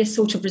various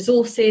sort of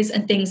resources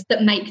and things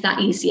that make that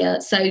easier.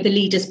 So the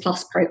Leaders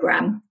Plus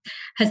program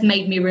has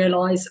made me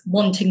realise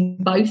wanting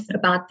both a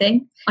bad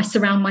thing. I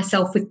surround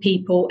myself with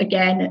people,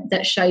 again,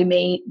 that show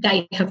me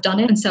they have done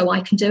it and so I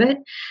can do it.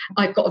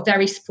 I've got a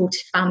very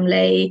supportive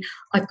family.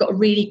 I've got a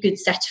really good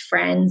set of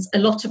friends. A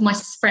lot of my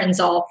friends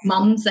are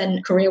mums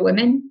and career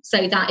women,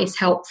 so that is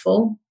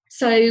helpful.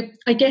 So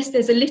I guess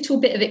there's a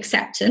little bit of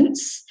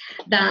acceptance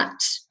that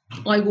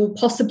I will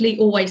possibly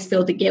always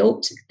feel the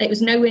guilt. It was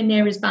nowhere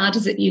near as bad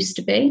as it used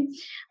to be.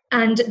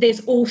 And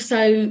there's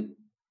also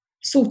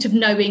sort of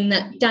knowing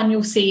that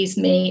Daniel sees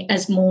me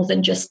as more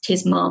than just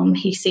his mum.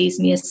 He sees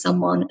me as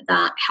someone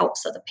that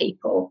helps other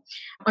people.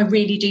 I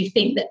really do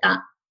think that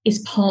is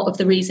part of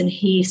the reason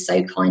he's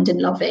so kind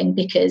and loving,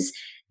 because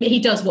he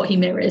does what he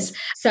mirrors.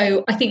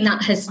 So I think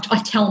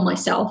I tell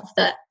myself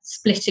that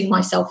splitting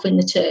myself in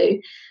the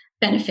two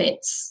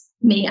benefits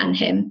me and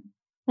him.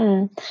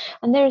 And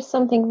there is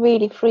something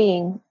really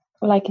freeing,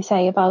 like you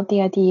say, about the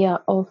idea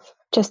of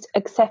just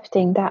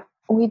accepting that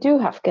we do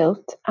have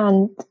guilt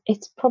and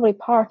it's probably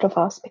part of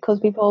us because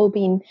we've all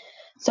been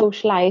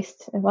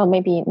socialized. Well,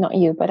 maybe not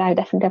you, but I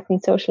definitely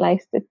been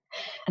socialized with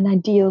an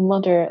ideal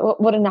mother,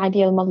 what an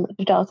ideal mother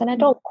does. And I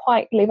don't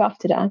quite live up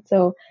to that.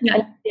 So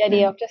the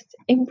idea of just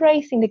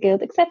embracing the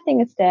guilt,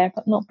 accepting it's there,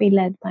 but not be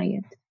led by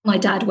it. My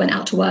dad went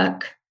out to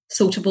work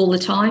sort of all the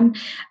time.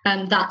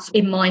 And that's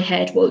in my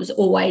head was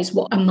always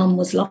what a mum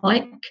was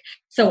like.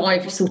 So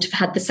I've sort of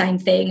had the same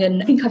thing.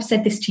 And I think I've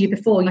said this to you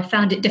before. I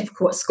found it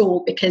difficult at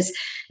school because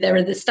there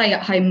are the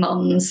stay-at-home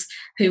mums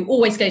who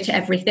always go to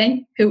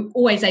everything, who are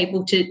always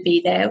able to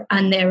be there.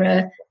 And there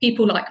are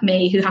people like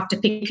me who have to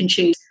pick and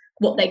choose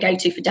what they go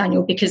to for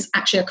Daniel because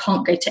actually I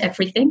can't go to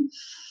everything.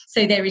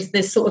 So there is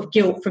this sort of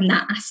guilt from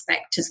that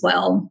aspect as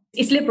well.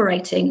 It's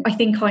liberating. I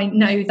think I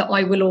know that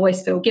I will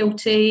always feel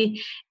guilty.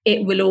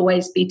 It will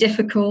always be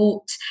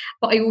difficult.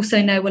 But I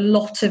also know a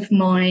lot of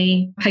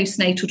my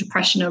postnatal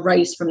depression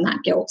arose from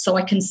that guilt. So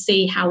I can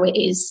see how it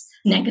is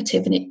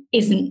negative and it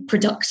isn't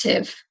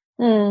productive.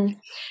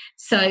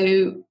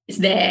 So it's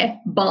there,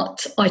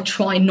 but I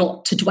try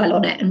not to dwell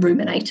on it and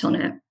ruminate on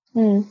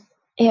it.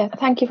 Yeah,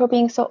 thank you for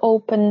being so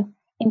open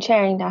in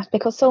sharing that,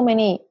 because so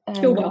many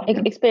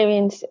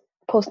experience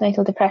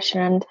postnatal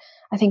depression, and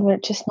I think we're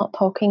just not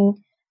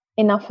talking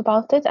enough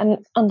about it,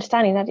 and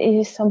understanding that it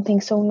is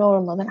something so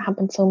normal that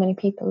happens to so many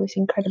people is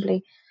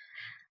incredibly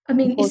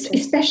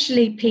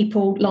especially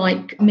people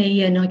like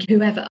me and like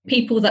whoever,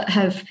 people that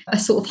have a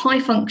sort of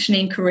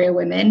high-functioning career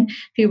women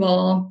who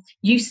are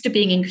used to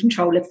being in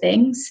control of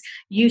things,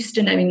 used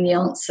to knowing the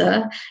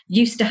answer,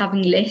 used to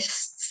having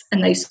lists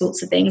and those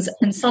sorts of things.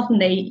 And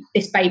suddenly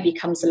this baby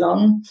comes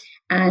along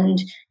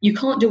and you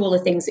can't do all the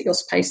things that you're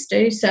supposed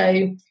to.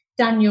 So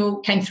Daniel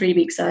came 3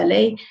 weeks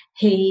early.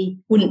 He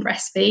wouldn't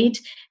breastfeed.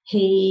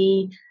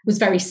 He was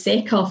very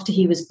sick after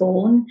he was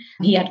born.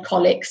 He had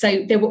colic.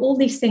 So there were all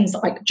these things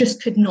that I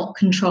just could not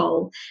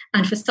control.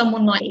 And for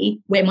someone like me,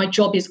 where my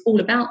job is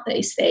all about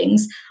those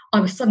things, I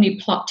was suddenly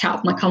plucked out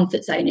of my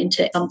comfort zone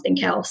into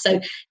something else.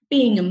 So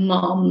being a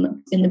mum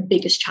has been the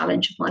biggest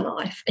challenge of my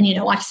life. And,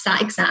 I've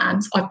sat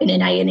exams, I've been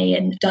in A&E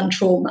and done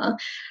trauma.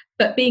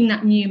 But being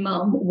that new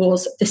mum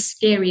was the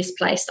scariest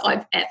place that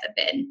I've ever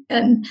been.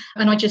 And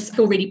I just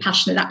feel really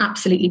passionate that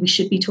absolutely we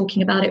should be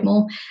talking about it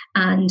more.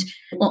 And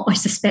I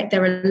suspect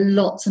there are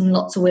lots and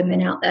lots of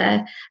women out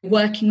there,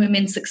 working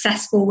women,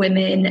 successful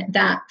women,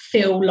 that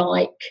feel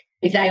like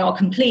they are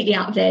completely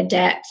out of their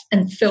depth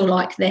and feel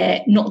like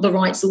they're not the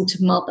right sort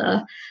of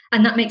mother.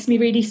 And that makes me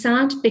really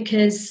sad,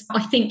 because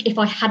I think if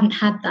I hadn't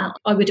had that,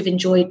 I would have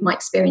enjoyed my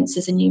experience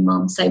as a new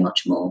mum so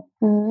much more.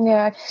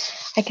 Yeah,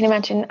 I can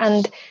imagine.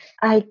 And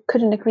I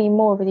couldn't agree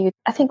more with you.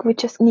 I think we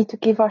just need to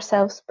give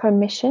ourselves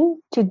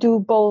permission to do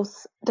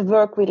both the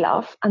work we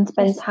love and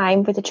spend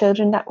time with the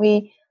children that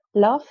we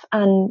love.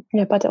 And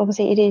but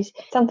obviously it is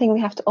something we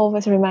have to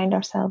always remind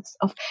ourselves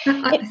of.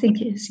 I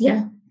think it is,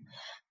 yeah.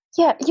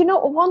 Yeah,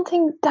 one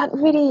thing that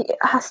really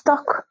has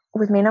stuck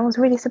with me, and I was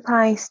really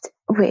surprised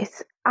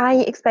with, I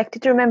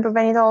expected to remember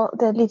when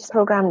the Leaders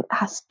program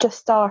has just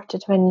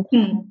started, when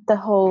the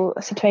whole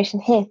situation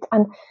hit.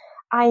 And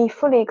I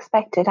fully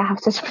expected, I have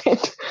to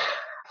admit,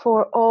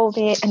 for all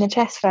the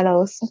NHS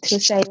fellows to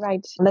say,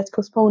 right, let's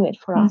postpone it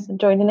for us and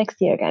join the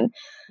next year again.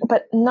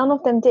 But none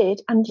of them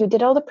did. And you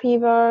did all the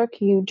pre-work,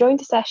 you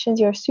joined the sessions,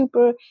 you're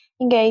super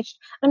engaged.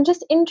 I'm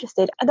just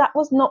interested. That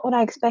was not what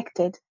I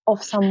expected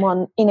of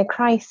someone in a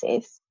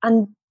crisis.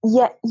 And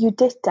yet you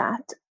did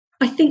that.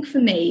 I think for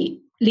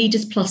me,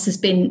 Leaders Plus has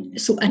been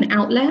sort of an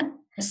outlet.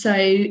 So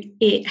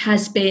it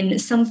has been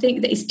something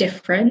that is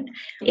different.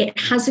 It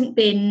hasn't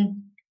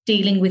been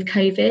dealing with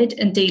COVID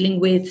and dealing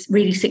with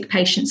really sick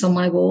patients on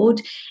my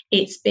ward.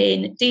 It's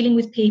been dealing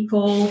with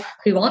people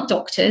who aren't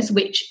doctors,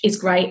 which is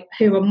great,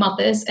 who are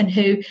mothers and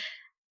who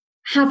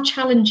have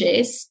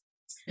challenges,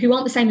 who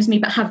aren't the same as me,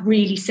 but have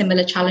really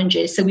similar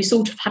challenges. So we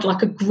sort of had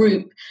like a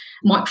group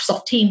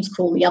Microsoft Teams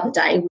call the other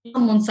day,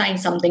 someone saying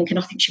something, and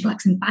I think she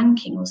works in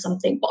banking or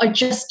something, but I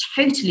just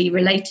totally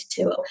related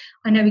to it.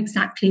 I know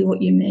exactly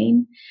what you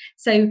mean.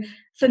 So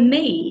for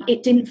me,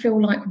 it didn't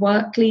feel like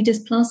work, Leaders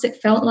Plus.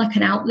 It felt like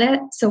an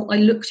outlet. So I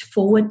looked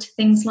forward to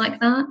things like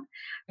that.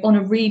 On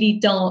a really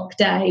dark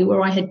day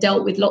where I had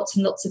dealt with lots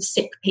and lots of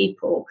sick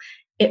people,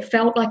 it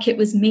felt like it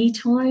was me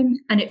time,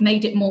 and it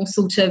made it more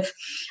sort of,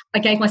 I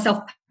gave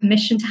myself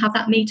permission to have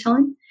that me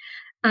time.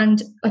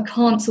 And I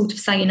can't sort of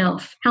say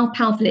enough how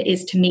powerful it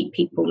is to meet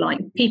people, like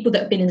people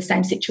that have been in the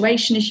same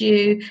situation as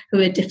you,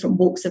 who are different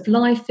walks of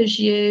life as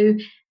you.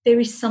 There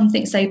is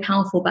something so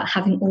powerful about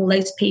having all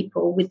those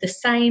people with the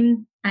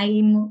same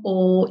aim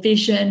or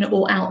vision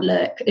or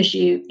outlook as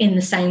you in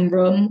the same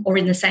room or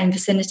in the same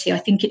vicinity. I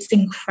think it's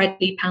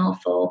incredibly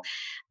powerful.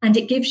 And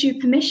it gives you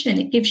permission.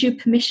 It gives you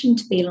permission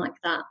to be like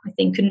that, I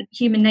think. And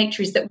human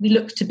nature is that we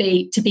look to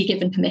be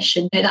given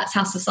permission. That's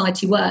how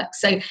society works.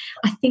 So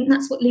I think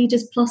that's what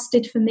Leaders Plus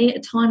did for me at a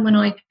time when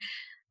I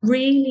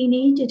really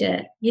needed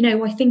it.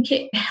 I think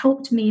it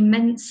helped me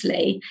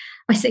immensely.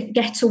 I said,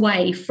 get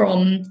away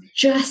from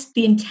just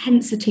the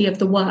intensity of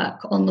the work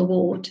on the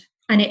ward.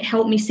 And it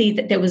helped me see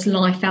that there was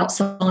life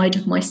outside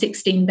of my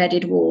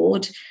 16-bedded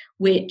ward,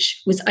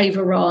 which was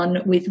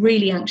overrun with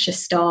really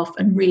anxious staff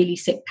and really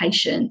sick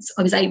patients.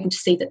 I was able to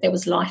see that there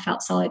was life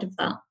outside of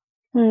that.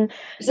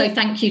 So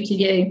thank you to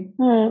you.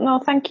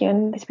 No, thank you.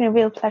 And it's been a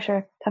real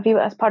pleasure to have you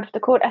as part of the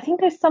court. I think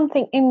there's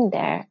something in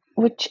there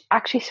which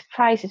actually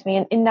surprises me,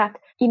 and in that,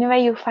 in a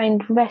way, you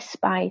find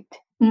respite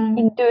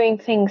in doing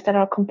things that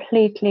are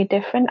completely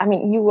different. I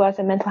mean, you as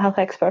a mental health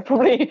expert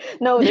probably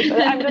know this,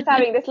 but I'm just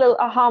having this little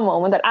aha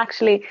moment that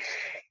actually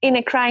in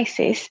a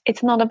crisis,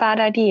 it's not a bad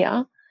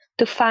idea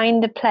to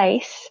find a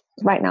place,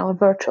 right now a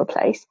virtual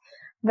place,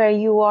 where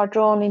you are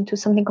drawn into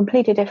something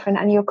completely different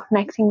and you're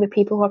connecting with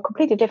people who are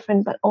completely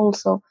different but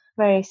also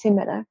very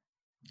similar.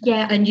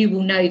 Yeah, and you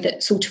will know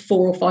that sort of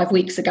 4 or 5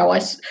 weeks ago,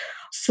 I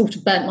sort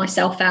of burnt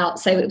myself out.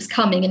 So it was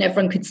coming and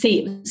everyone could see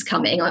it was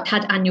coming. I'd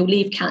had annual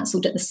leave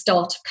cancelled at the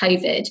start of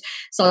COVID.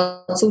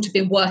 So I'd sort of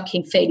been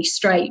working fairly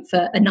straight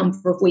for a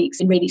number of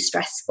weeks and really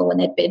stressful. And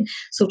there'd been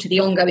sort of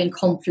the ongoing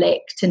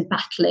conflict and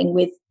battling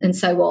with and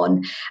so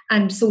on.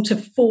 And sort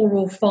of 4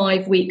 or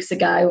 5 weeks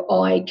ago,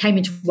 I came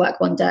into work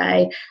one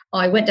day.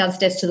 I went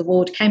downstairs to the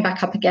ward, came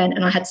back up again,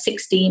 and I had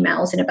 60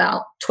 emails in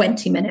about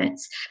 20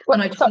 minutes.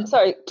 Well,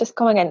 sorry, just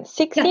come again.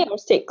 60 or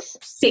 6?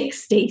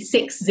 60.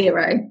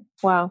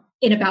 Wow.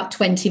 In about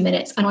 20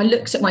 minutes. And I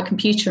looked at my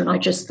computer and I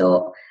just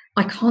thought,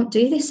 I can't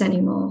do this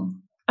anymore.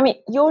 I mean,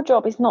 your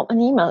job is not an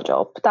email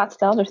job. That's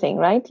the other thing,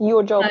 right?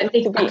 Your job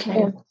is exactly.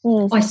 to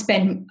be... I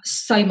spend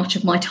so much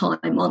of my time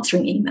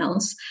answering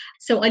emails.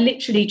 So I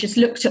literally just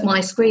looked at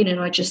my screen and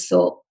I just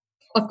thought,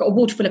 I've got a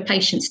ward full of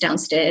patients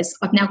downstairs.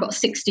 I've now got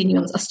 16 new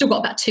ones. I've still got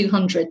about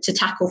 200 to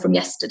tackle from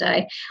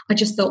yesterday. I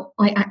just thought,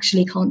 I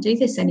actually can't do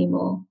this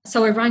anymore.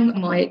 So I rang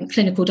my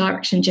clinical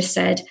director and just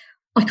said,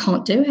 I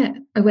can't do it.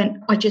 I went,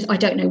 I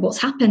don't know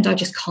what's happened. I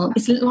just can't.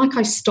 It's like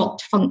I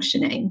stopped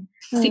functioning.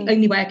 It's the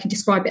only way I can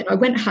describe it. And I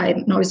went home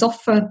and I was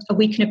off for a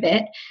week and a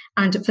bit.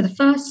 And for the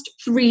first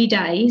 3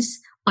 days,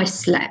 I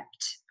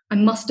slept. I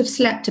must have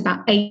slept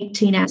about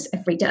 18 hours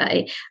every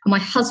day. And my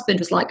husband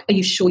was like, are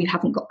you sure you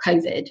haven't got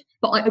COVID?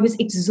 But I was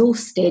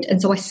exhausted.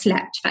 And so I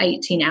slept for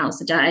 18 hours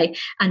a day.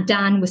 And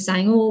Dan was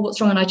saying, oh, what's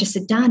wrong? And I just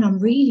said, Dan, I'm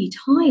really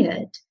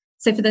tired.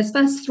 So for those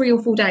first 3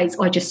 or 4 days,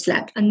 I just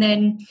slept. And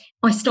then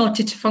I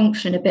started to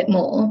function a bit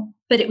more.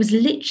 But it was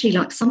literally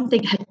like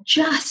something had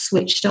just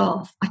switched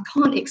off. I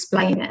can't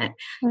explain it.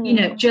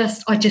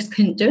 I just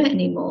couldn't do it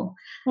anymore.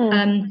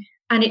 And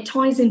it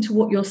ties into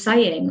what you're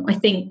saying. I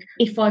think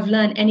if I've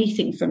learned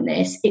anything from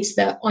this, it's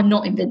that I'm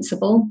not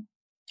invincible.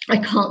 I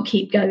can't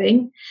keep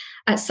going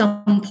at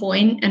some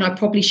point, and I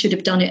probably should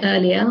have done it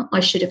earlier. I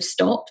should have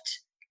stopped.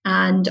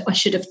 And I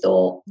should have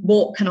thought,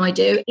 what can I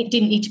do? It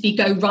didn't need to be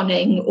go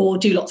running or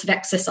do lots of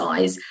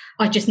exercise.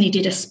 I just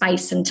needed a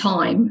space and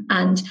time.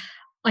 And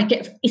I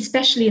get,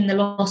 especially in the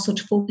last sort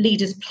of 4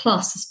 Leaders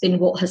Plus has been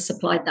what has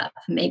supplied that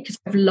for me, because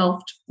I've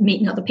loved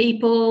meeting other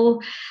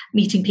people,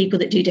 meeting people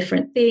that do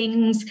different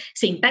things,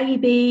 seeing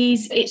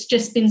babies. It's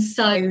just been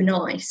so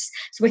nice.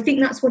 So I think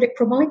that's what it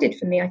provided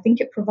for me. I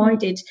think it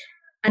provided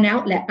an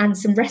outlet and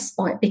some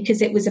respite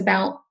because it was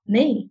about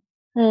me.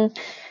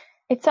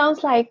 It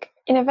sounds like,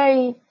 in a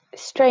very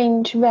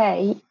strange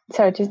way,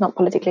 sorry, it is not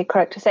politically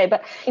correct to say,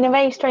 but in a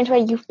very strange way,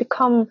 you've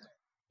become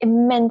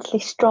immensely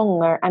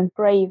stronger and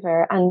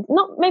braver, and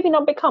maybe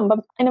not become, but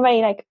in a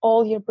way, like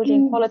all your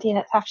brilliant qualities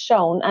have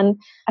shown. And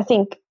I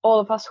think all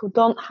of us who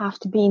don't have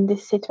to be in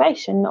this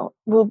situation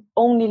will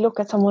only look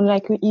at someone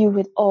like you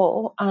with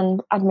awe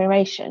and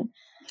admiration.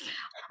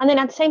 And then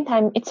at the same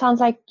time, it sounds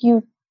like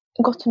you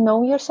got to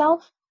know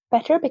yourself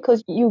better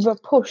because you were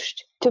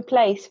pushed to a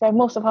place where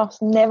most of us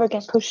never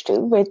get pushed to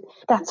with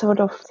that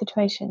sort of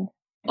situation.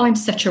 I'm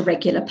such a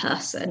regular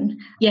person.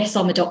 Yes,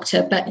 I'm a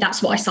doctor, but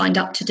that's what I signed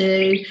up to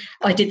do.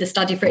 I did the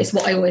study for it. It's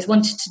what I always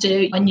wanted to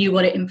do. I knew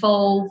what it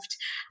involved.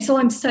 So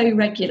I'm so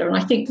regular. And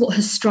I think what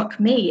has struck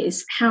me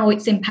is how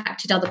it's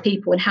impacted other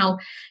people and how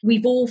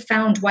we've all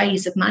found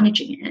ways of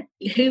managing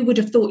it. Who would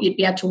have thought you'd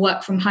be able to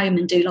work from home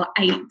and do like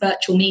 8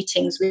 virtual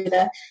meetings with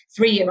a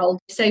 3-year-old?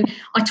 So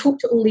I talk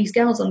to all these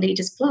girls on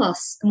Leaders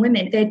Plus and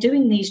women. They're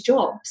doing these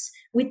jobs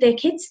with their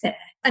kids there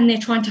and they're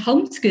trying to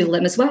homeschool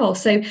them as well.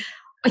 So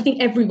I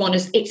think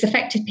it's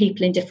affected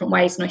people in different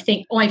ways. And I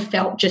think I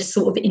felt just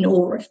sort of in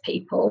awe of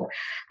people.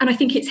 And I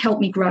think it's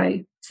helped me grow.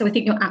 So I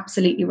think you're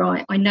absolutely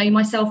right. I know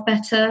myself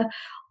better.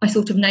 I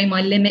sort of know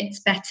my limits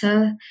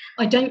better.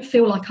 I don't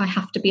feel like I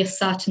have to be a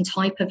certain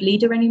type of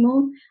leader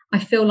anymore. I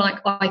feel like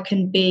I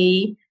can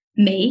be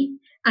me.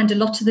 And a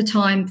lot of the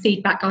time,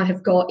 feedback I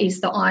have got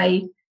is that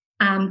I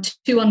am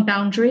too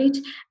unboundaried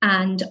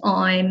and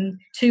I'm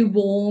too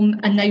warm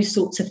and those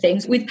sorts of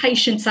things with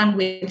patients and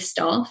with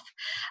staff.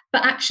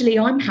 But actually,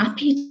 I'm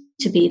happy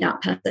to be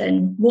that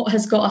person. What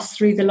has got us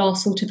through the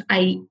last sort of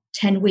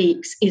 8-10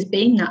 weeks is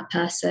being that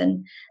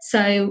person.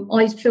 So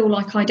I feel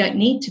like I don't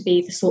need to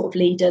be the sort of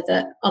leader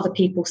that other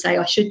people say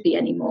I should be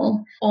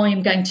anymore. I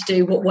am going to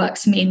do what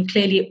works for me, and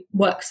clearly it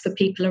works for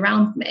people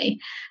around me.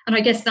 And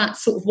I guess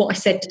that's sort of what I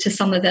said to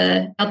some of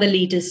the other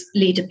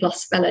Leader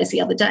Plus fellows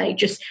the other day.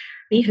 Just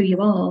be who you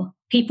are.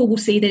 People will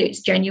see that it's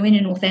genuine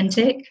and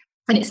authentic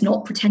and it's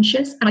not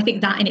pretentious. And I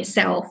think that in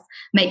itself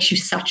makes you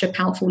such a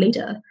powerful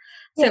leader.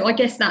 So I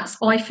guess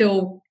I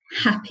feel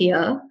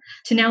happier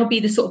to now be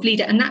the sort of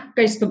leader. And that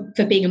goes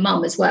for being a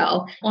mum as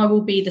well. I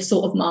will be the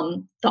sort of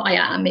mum that I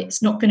am.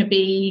 It's not going to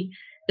be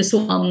the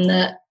sort of mum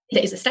that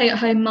is a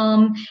stay-at-home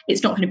mum.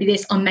 It's not going to be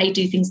this. I may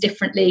do things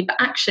differently. But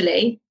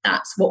actually,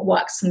 that's what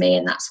works for me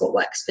and that's what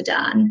works for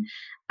Dan.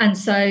 And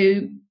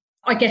so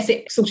I guess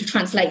it sort of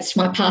translates to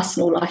my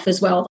personal life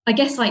as well. I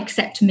guess I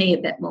accept me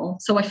a bit more.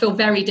 So I feel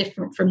very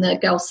different from the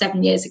girl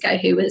 7 years ago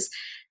who was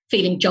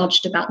feeling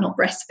judged about not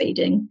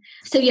breastfeeding.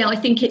 So yeah, I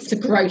think it's a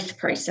growth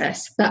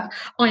process, but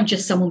I'm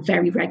just someone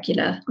very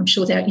regular. I'm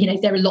sure there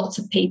are lots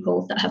of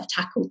people that have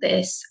tackled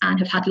this and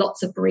have had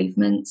lots of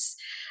bereavements.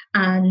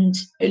 and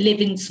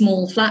live in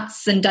small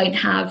flats and don't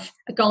have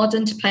a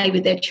garden to play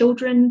with their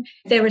children.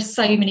 There are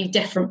so many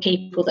different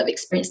people that have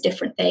experienced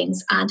different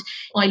things. And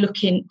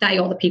they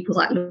are the people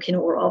that I look in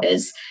awe of.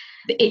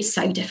 It's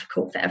so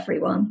difficult for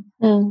everyone.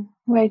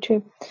 Very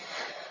true.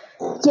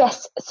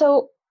 Yes.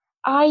 So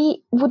I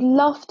would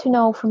love to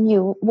know from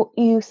you what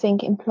you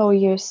think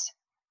employers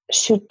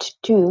should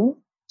do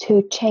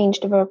to change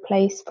the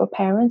workplace for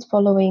parents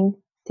following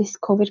this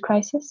COVID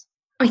crisis.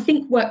 I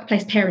think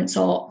workplace parents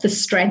are the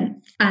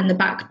strength and the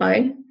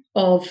backbone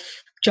of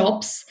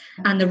jobs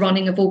and the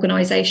running of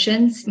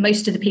organisations.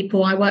 Most of the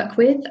people I work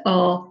with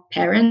are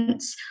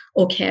parents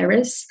or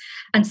carers,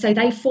 and so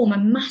they form a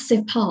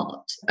massive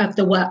part of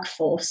the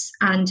workforce.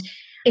 And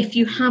if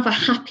you have a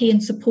happy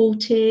and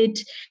supported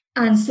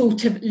and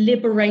sort of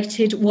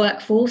liberated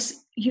workforce,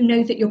 you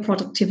know that your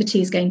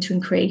productivity is going to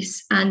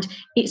increase. And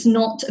it's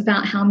not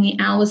about how many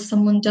hours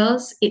someone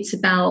does, it's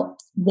about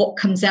what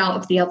comes out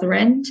of the other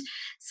end.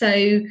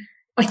 So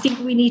I think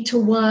we need to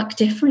work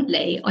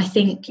differently. I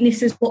think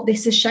this is what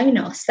this has shown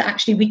us, that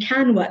actually we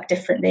can work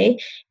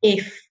differently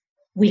if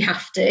we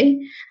have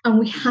to. And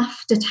we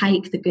have to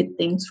take the good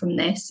things from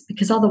this,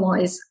 because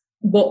otherwise,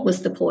 what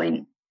was the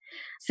point?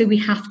 So we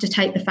have to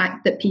take the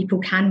fact that people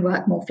can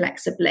work more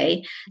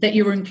flexibly, that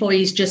your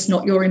employee is just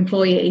not your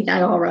employee. They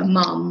are a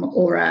mum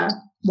or a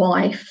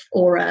wife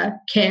or a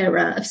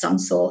carer of some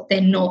sort.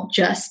 They're not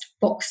just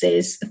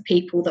boxes of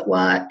people that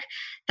work.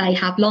 They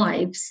have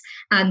lives.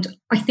 And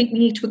I think we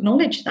need to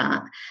acknowledge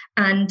that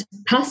and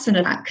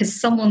personalize that,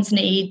 because someone's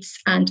needs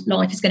and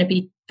life is going to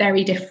be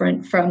very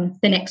different from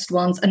the next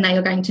one's, and they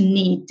are going to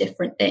need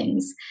different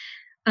things.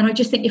 And I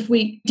just think if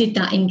we did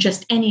that in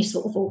just any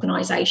sort of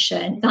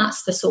organisation,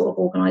 that's the sort of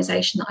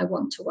organisation that I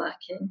want to work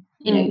in.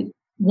 You know,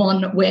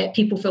 one where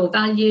people feel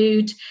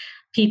valued,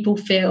 people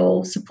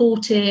feel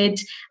supported.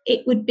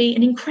 It would be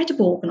an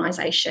incredible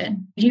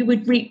organisation. You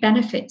would reap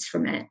benefits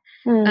from it.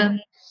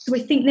 So I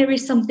think there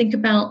is something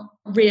about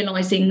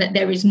realising that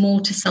there is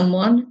more to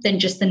someone than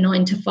just the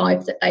 9 to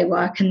 5 that they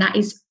work, and that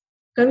is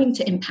going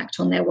to impact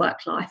on their work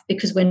life,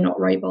 because we're not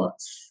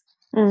robots.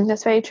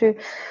 That's very true.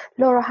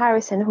 Laura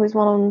Harrison, who is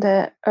one of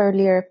the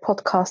earlier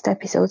podcast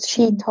episodes,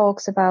 she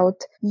talks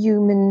about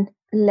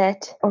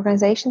human-led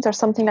organizations or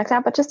something like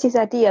that, but just this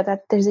idea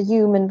that there's a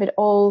human with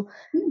all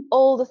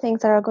the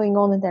things that are going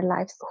on in their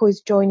lives who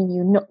is joining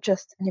you, not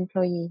just an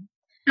employee.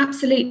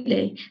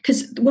 Absolutely,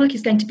 because work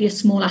is going to be a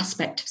small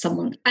aspect of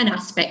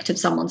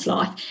someone's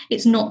life.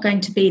 It's not going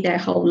to be their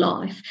whole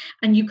life.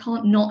 And you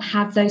can't not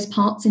have those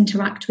parts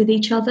interact with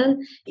each other.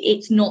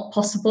 It's not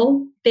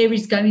possible. There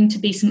is going to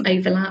be some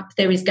overlap.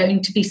 There is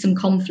going to be some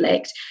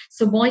conflict.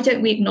 So why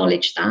don't we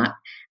acknowledge that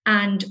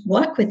and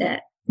work with it,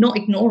 not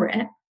ignore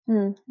it?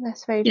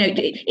 That's very true.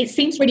 It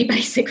seems really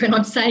basic when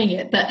I'm saying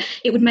it, but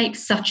it would make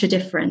such a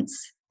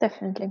difference.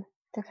 Definitely.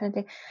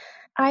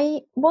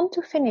 I want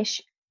to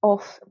finish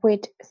off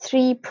with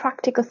 3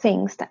 practical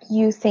things that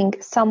you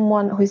think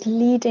someone who is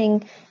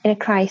leading in a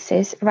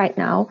crisis right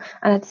now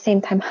and at the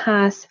same time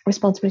has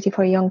responsibility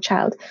for a young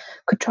child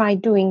could try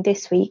doing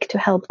this week to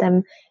help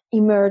them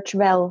emerge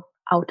well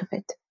out of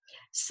it.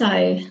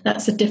 So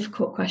that's a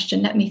difficult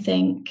question. Let me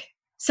think.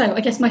 So I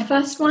guess my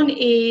first one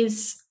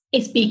is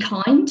be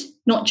kind,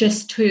 not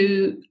just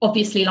to,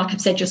 obviously, like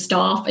I've said, your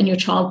staff and your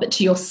child, but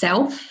to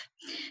yourself.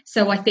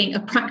 So I think a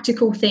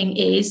practical thing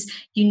is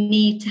you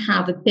need to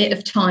have a bit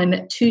of time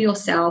to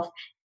yourself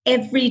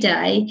every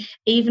day,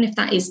 even if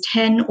that is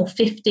 10 or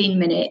 15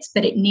 minutes,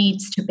 but it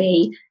needs to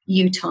be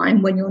you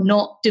time when you're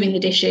not doing the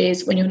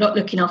dishes, when you're not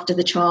looking after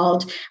the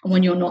child, and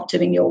when you're not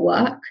doing your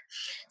work.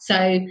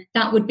 So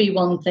that would be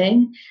one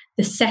thing.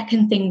 The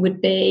second thing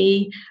would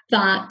be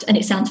that, and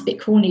it sounds a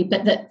bit corny,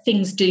 but that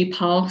things do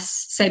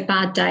pass. So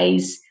bad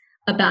days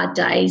are bad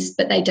days,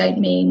 but they don't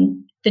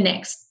mean the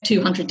next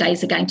 200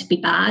 days are going to be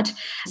bad.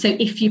 So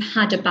if you've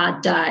had a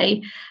bad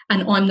day,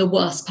 and I'm the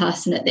worst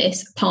person at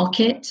this, park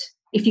it.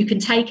 If you can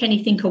take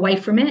anything away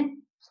from it,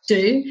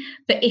 do.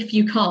 But if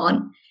you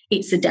can't,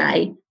 it's a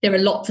day. There are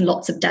lots and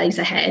lots of days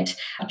ahead.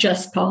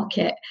 Just park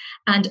it.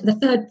 And the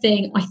third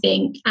thing, I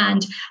think,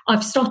 and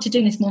I've started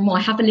doing this more and more,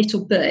 I have a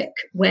little book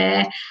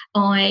where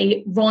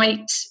I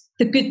write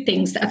the good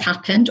things that have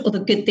happened or the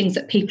good things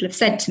that people have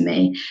said to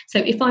me. So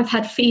if I've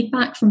had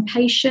feedback from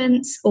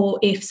patients, or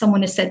if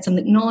someone has said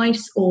something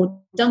nice or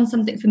done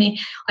something for me,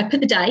 I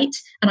put the date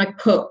and I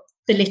put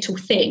the little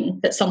thing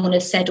that someone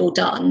has said or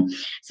done.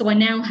 So I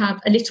now have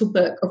a little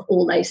book of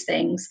all those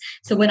things.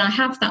 So when I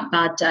have that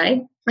bad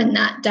day, and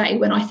that day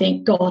when I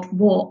think, God,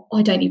 what?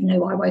 I don't even know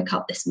why I woke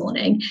up this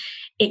morning,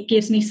 it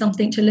gives me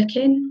something to look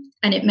in,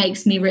 and it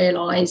makes me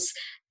realise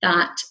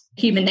that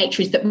human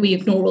nature is that we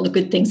ignore all the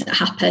good things that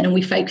happen and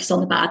we focus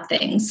on the bad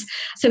things.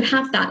 So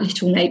have that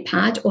little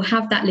notepad or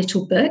have that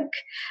little book,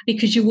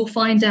 because you will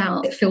find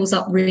out it fills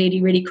up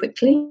really, really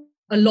quickly,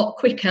 a lot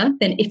quicker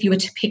than if you were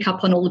to pick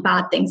up on all the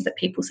bad things that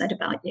people said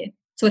about you.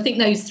 So I think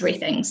those 3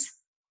 things.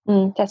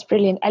 That's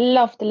brilliant. I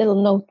love the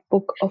little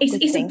notebook.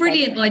 It's a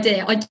brilliant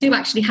idea. I do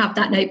actually have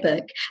that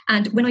notebook.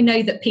 And when I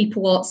know that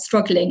people are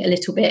struggling a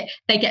little bit,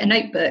 they get a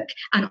notebook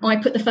and I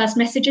put the first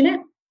message in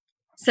it.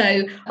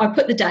 So I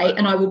put the date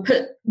and I will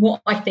put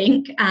what I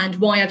think and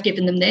why I've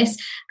given them this,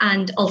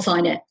 and I'll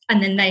sign it.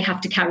 And then they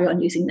have to carry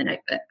on using the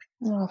notebook.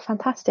 Oh,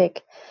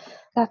 fantastic.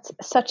 That's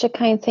such a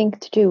kind thing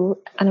to do.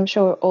 And I'm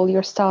sure all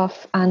your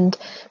staff and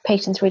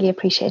patients really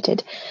appreciate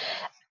it.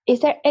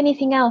 Is there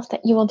anything else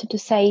that you wanted to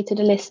say to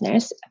the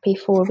listeners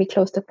before we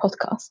close the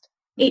podcast?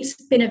 It's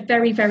been a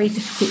very, very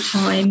difficult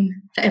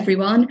time for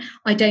everyone.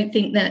 I don't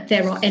think that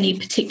there are any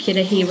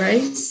particular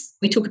heroes.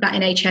 We talk about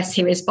NHS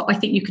heroes, but I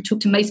think you could talk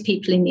to most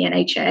people in the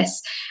NHS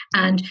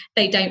and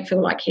they don't feel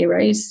like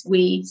heroes.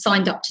 We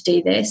signed up to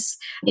do this.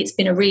 It's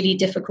been a really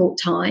difficult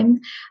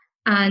time.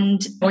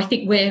 And I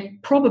think we're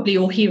probably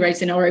all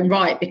heroes in our own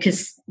right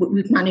because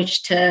we've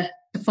managed to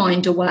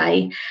find a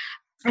way.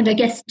 And I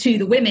guess to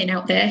the women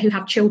out there who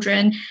have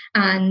children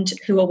and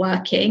who are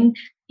working,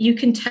 you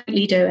can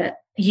totally do it.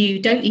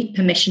 You don't need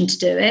permission to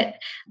do it,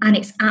 and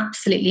it's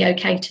absolutely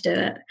okay to do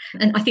it.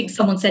 And I think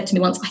someone said to me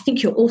once, I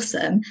think you're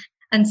awesome.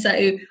 And so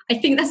I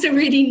think that's a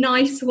really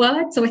nice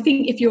word. So I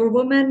think if you're a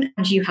woman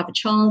and you have a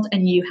child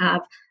and you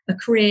have a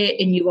career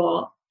and you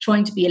are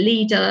trying to be a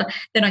leader,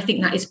 then I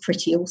think that is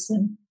pretty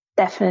awesome.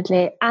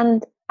 Definitely.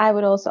 And I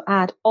would also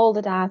add all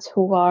the dads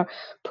who are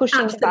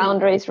pushing the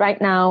boundaries right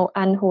now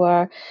and who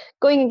are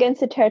going against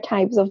the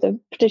stereotypes of the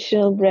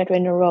traditional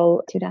breadwinner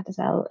role to that as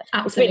well.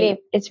 Absolutely.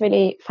 It's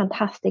really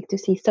fantastic to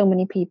see so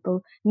many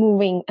people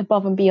moving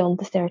above and beyond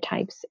the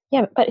stereotypes.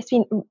 Yeah, but it's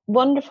been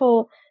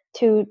wonderful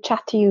to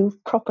chat to you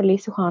properly,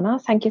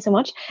 Suhana. Thank you so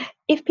much.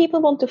 If people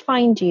want to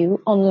find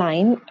you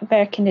online,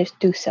 where can they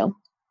do so?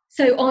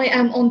 So I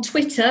am on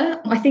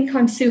Twitter. I think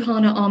I'm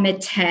Suhana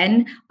Ahmed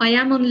 10. I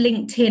am on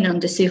LinkedIn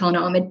under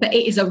Suhana Ahmed, but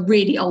it is a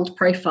really old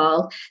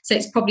profile. So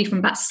it's probably from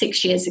about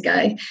 6 years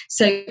ago.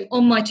 So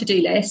on my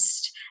to-do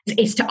list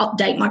is to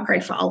update my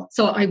profile.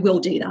 So I will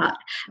do that.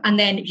 And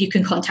then you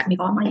can contact me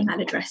via my email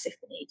address if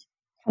you need.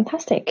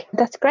 Fantastic.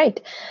 That's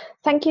great.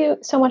 Thank you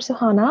so much,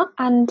 Suhana.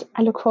 And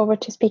I look forward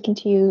to speaking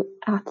to you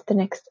at the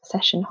next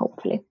session,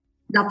 hopefully.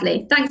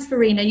 Lovely. Thanks,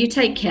 Farina. You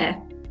take care.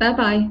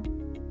 Bye-bye.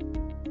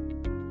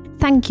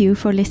 Thank you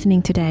for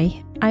listening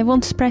today. I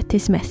want to spread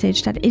this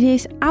message that it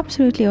is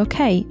absolutely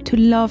okay to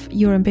love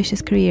your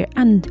ambitious career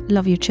and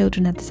love your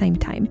children at the same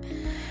time.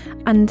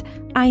 And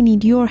I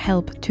need your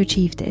help to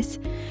achieve this.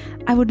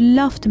 I would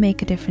love to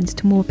make a difference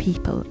to more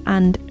people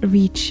and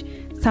reach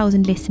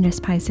 1,000 listeners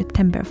by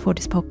September for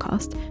this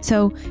podcast.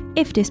 So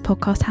if this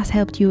podcast has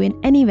helped you in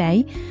any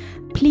way,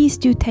 please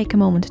do take a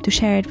moment to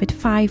share it with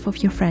 5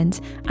 of your friends,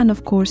 and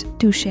of course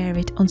do share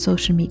it on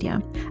social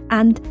media.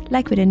 And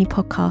like with any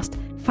podcast,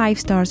 5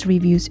 stars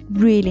reviews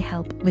really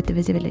help with the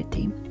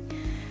visibility.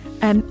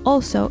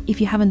 Also,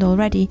 if you haven't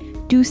already,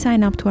 do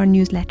sign up to our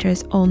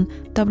newsletters on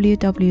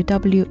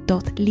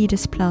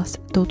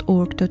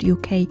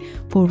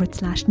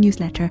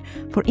www.leadersplus.org.uk/newsletter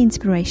for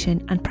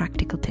inspiration and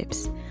practical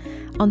tips.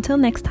 Until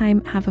next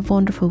time, have a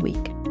wonderful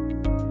week.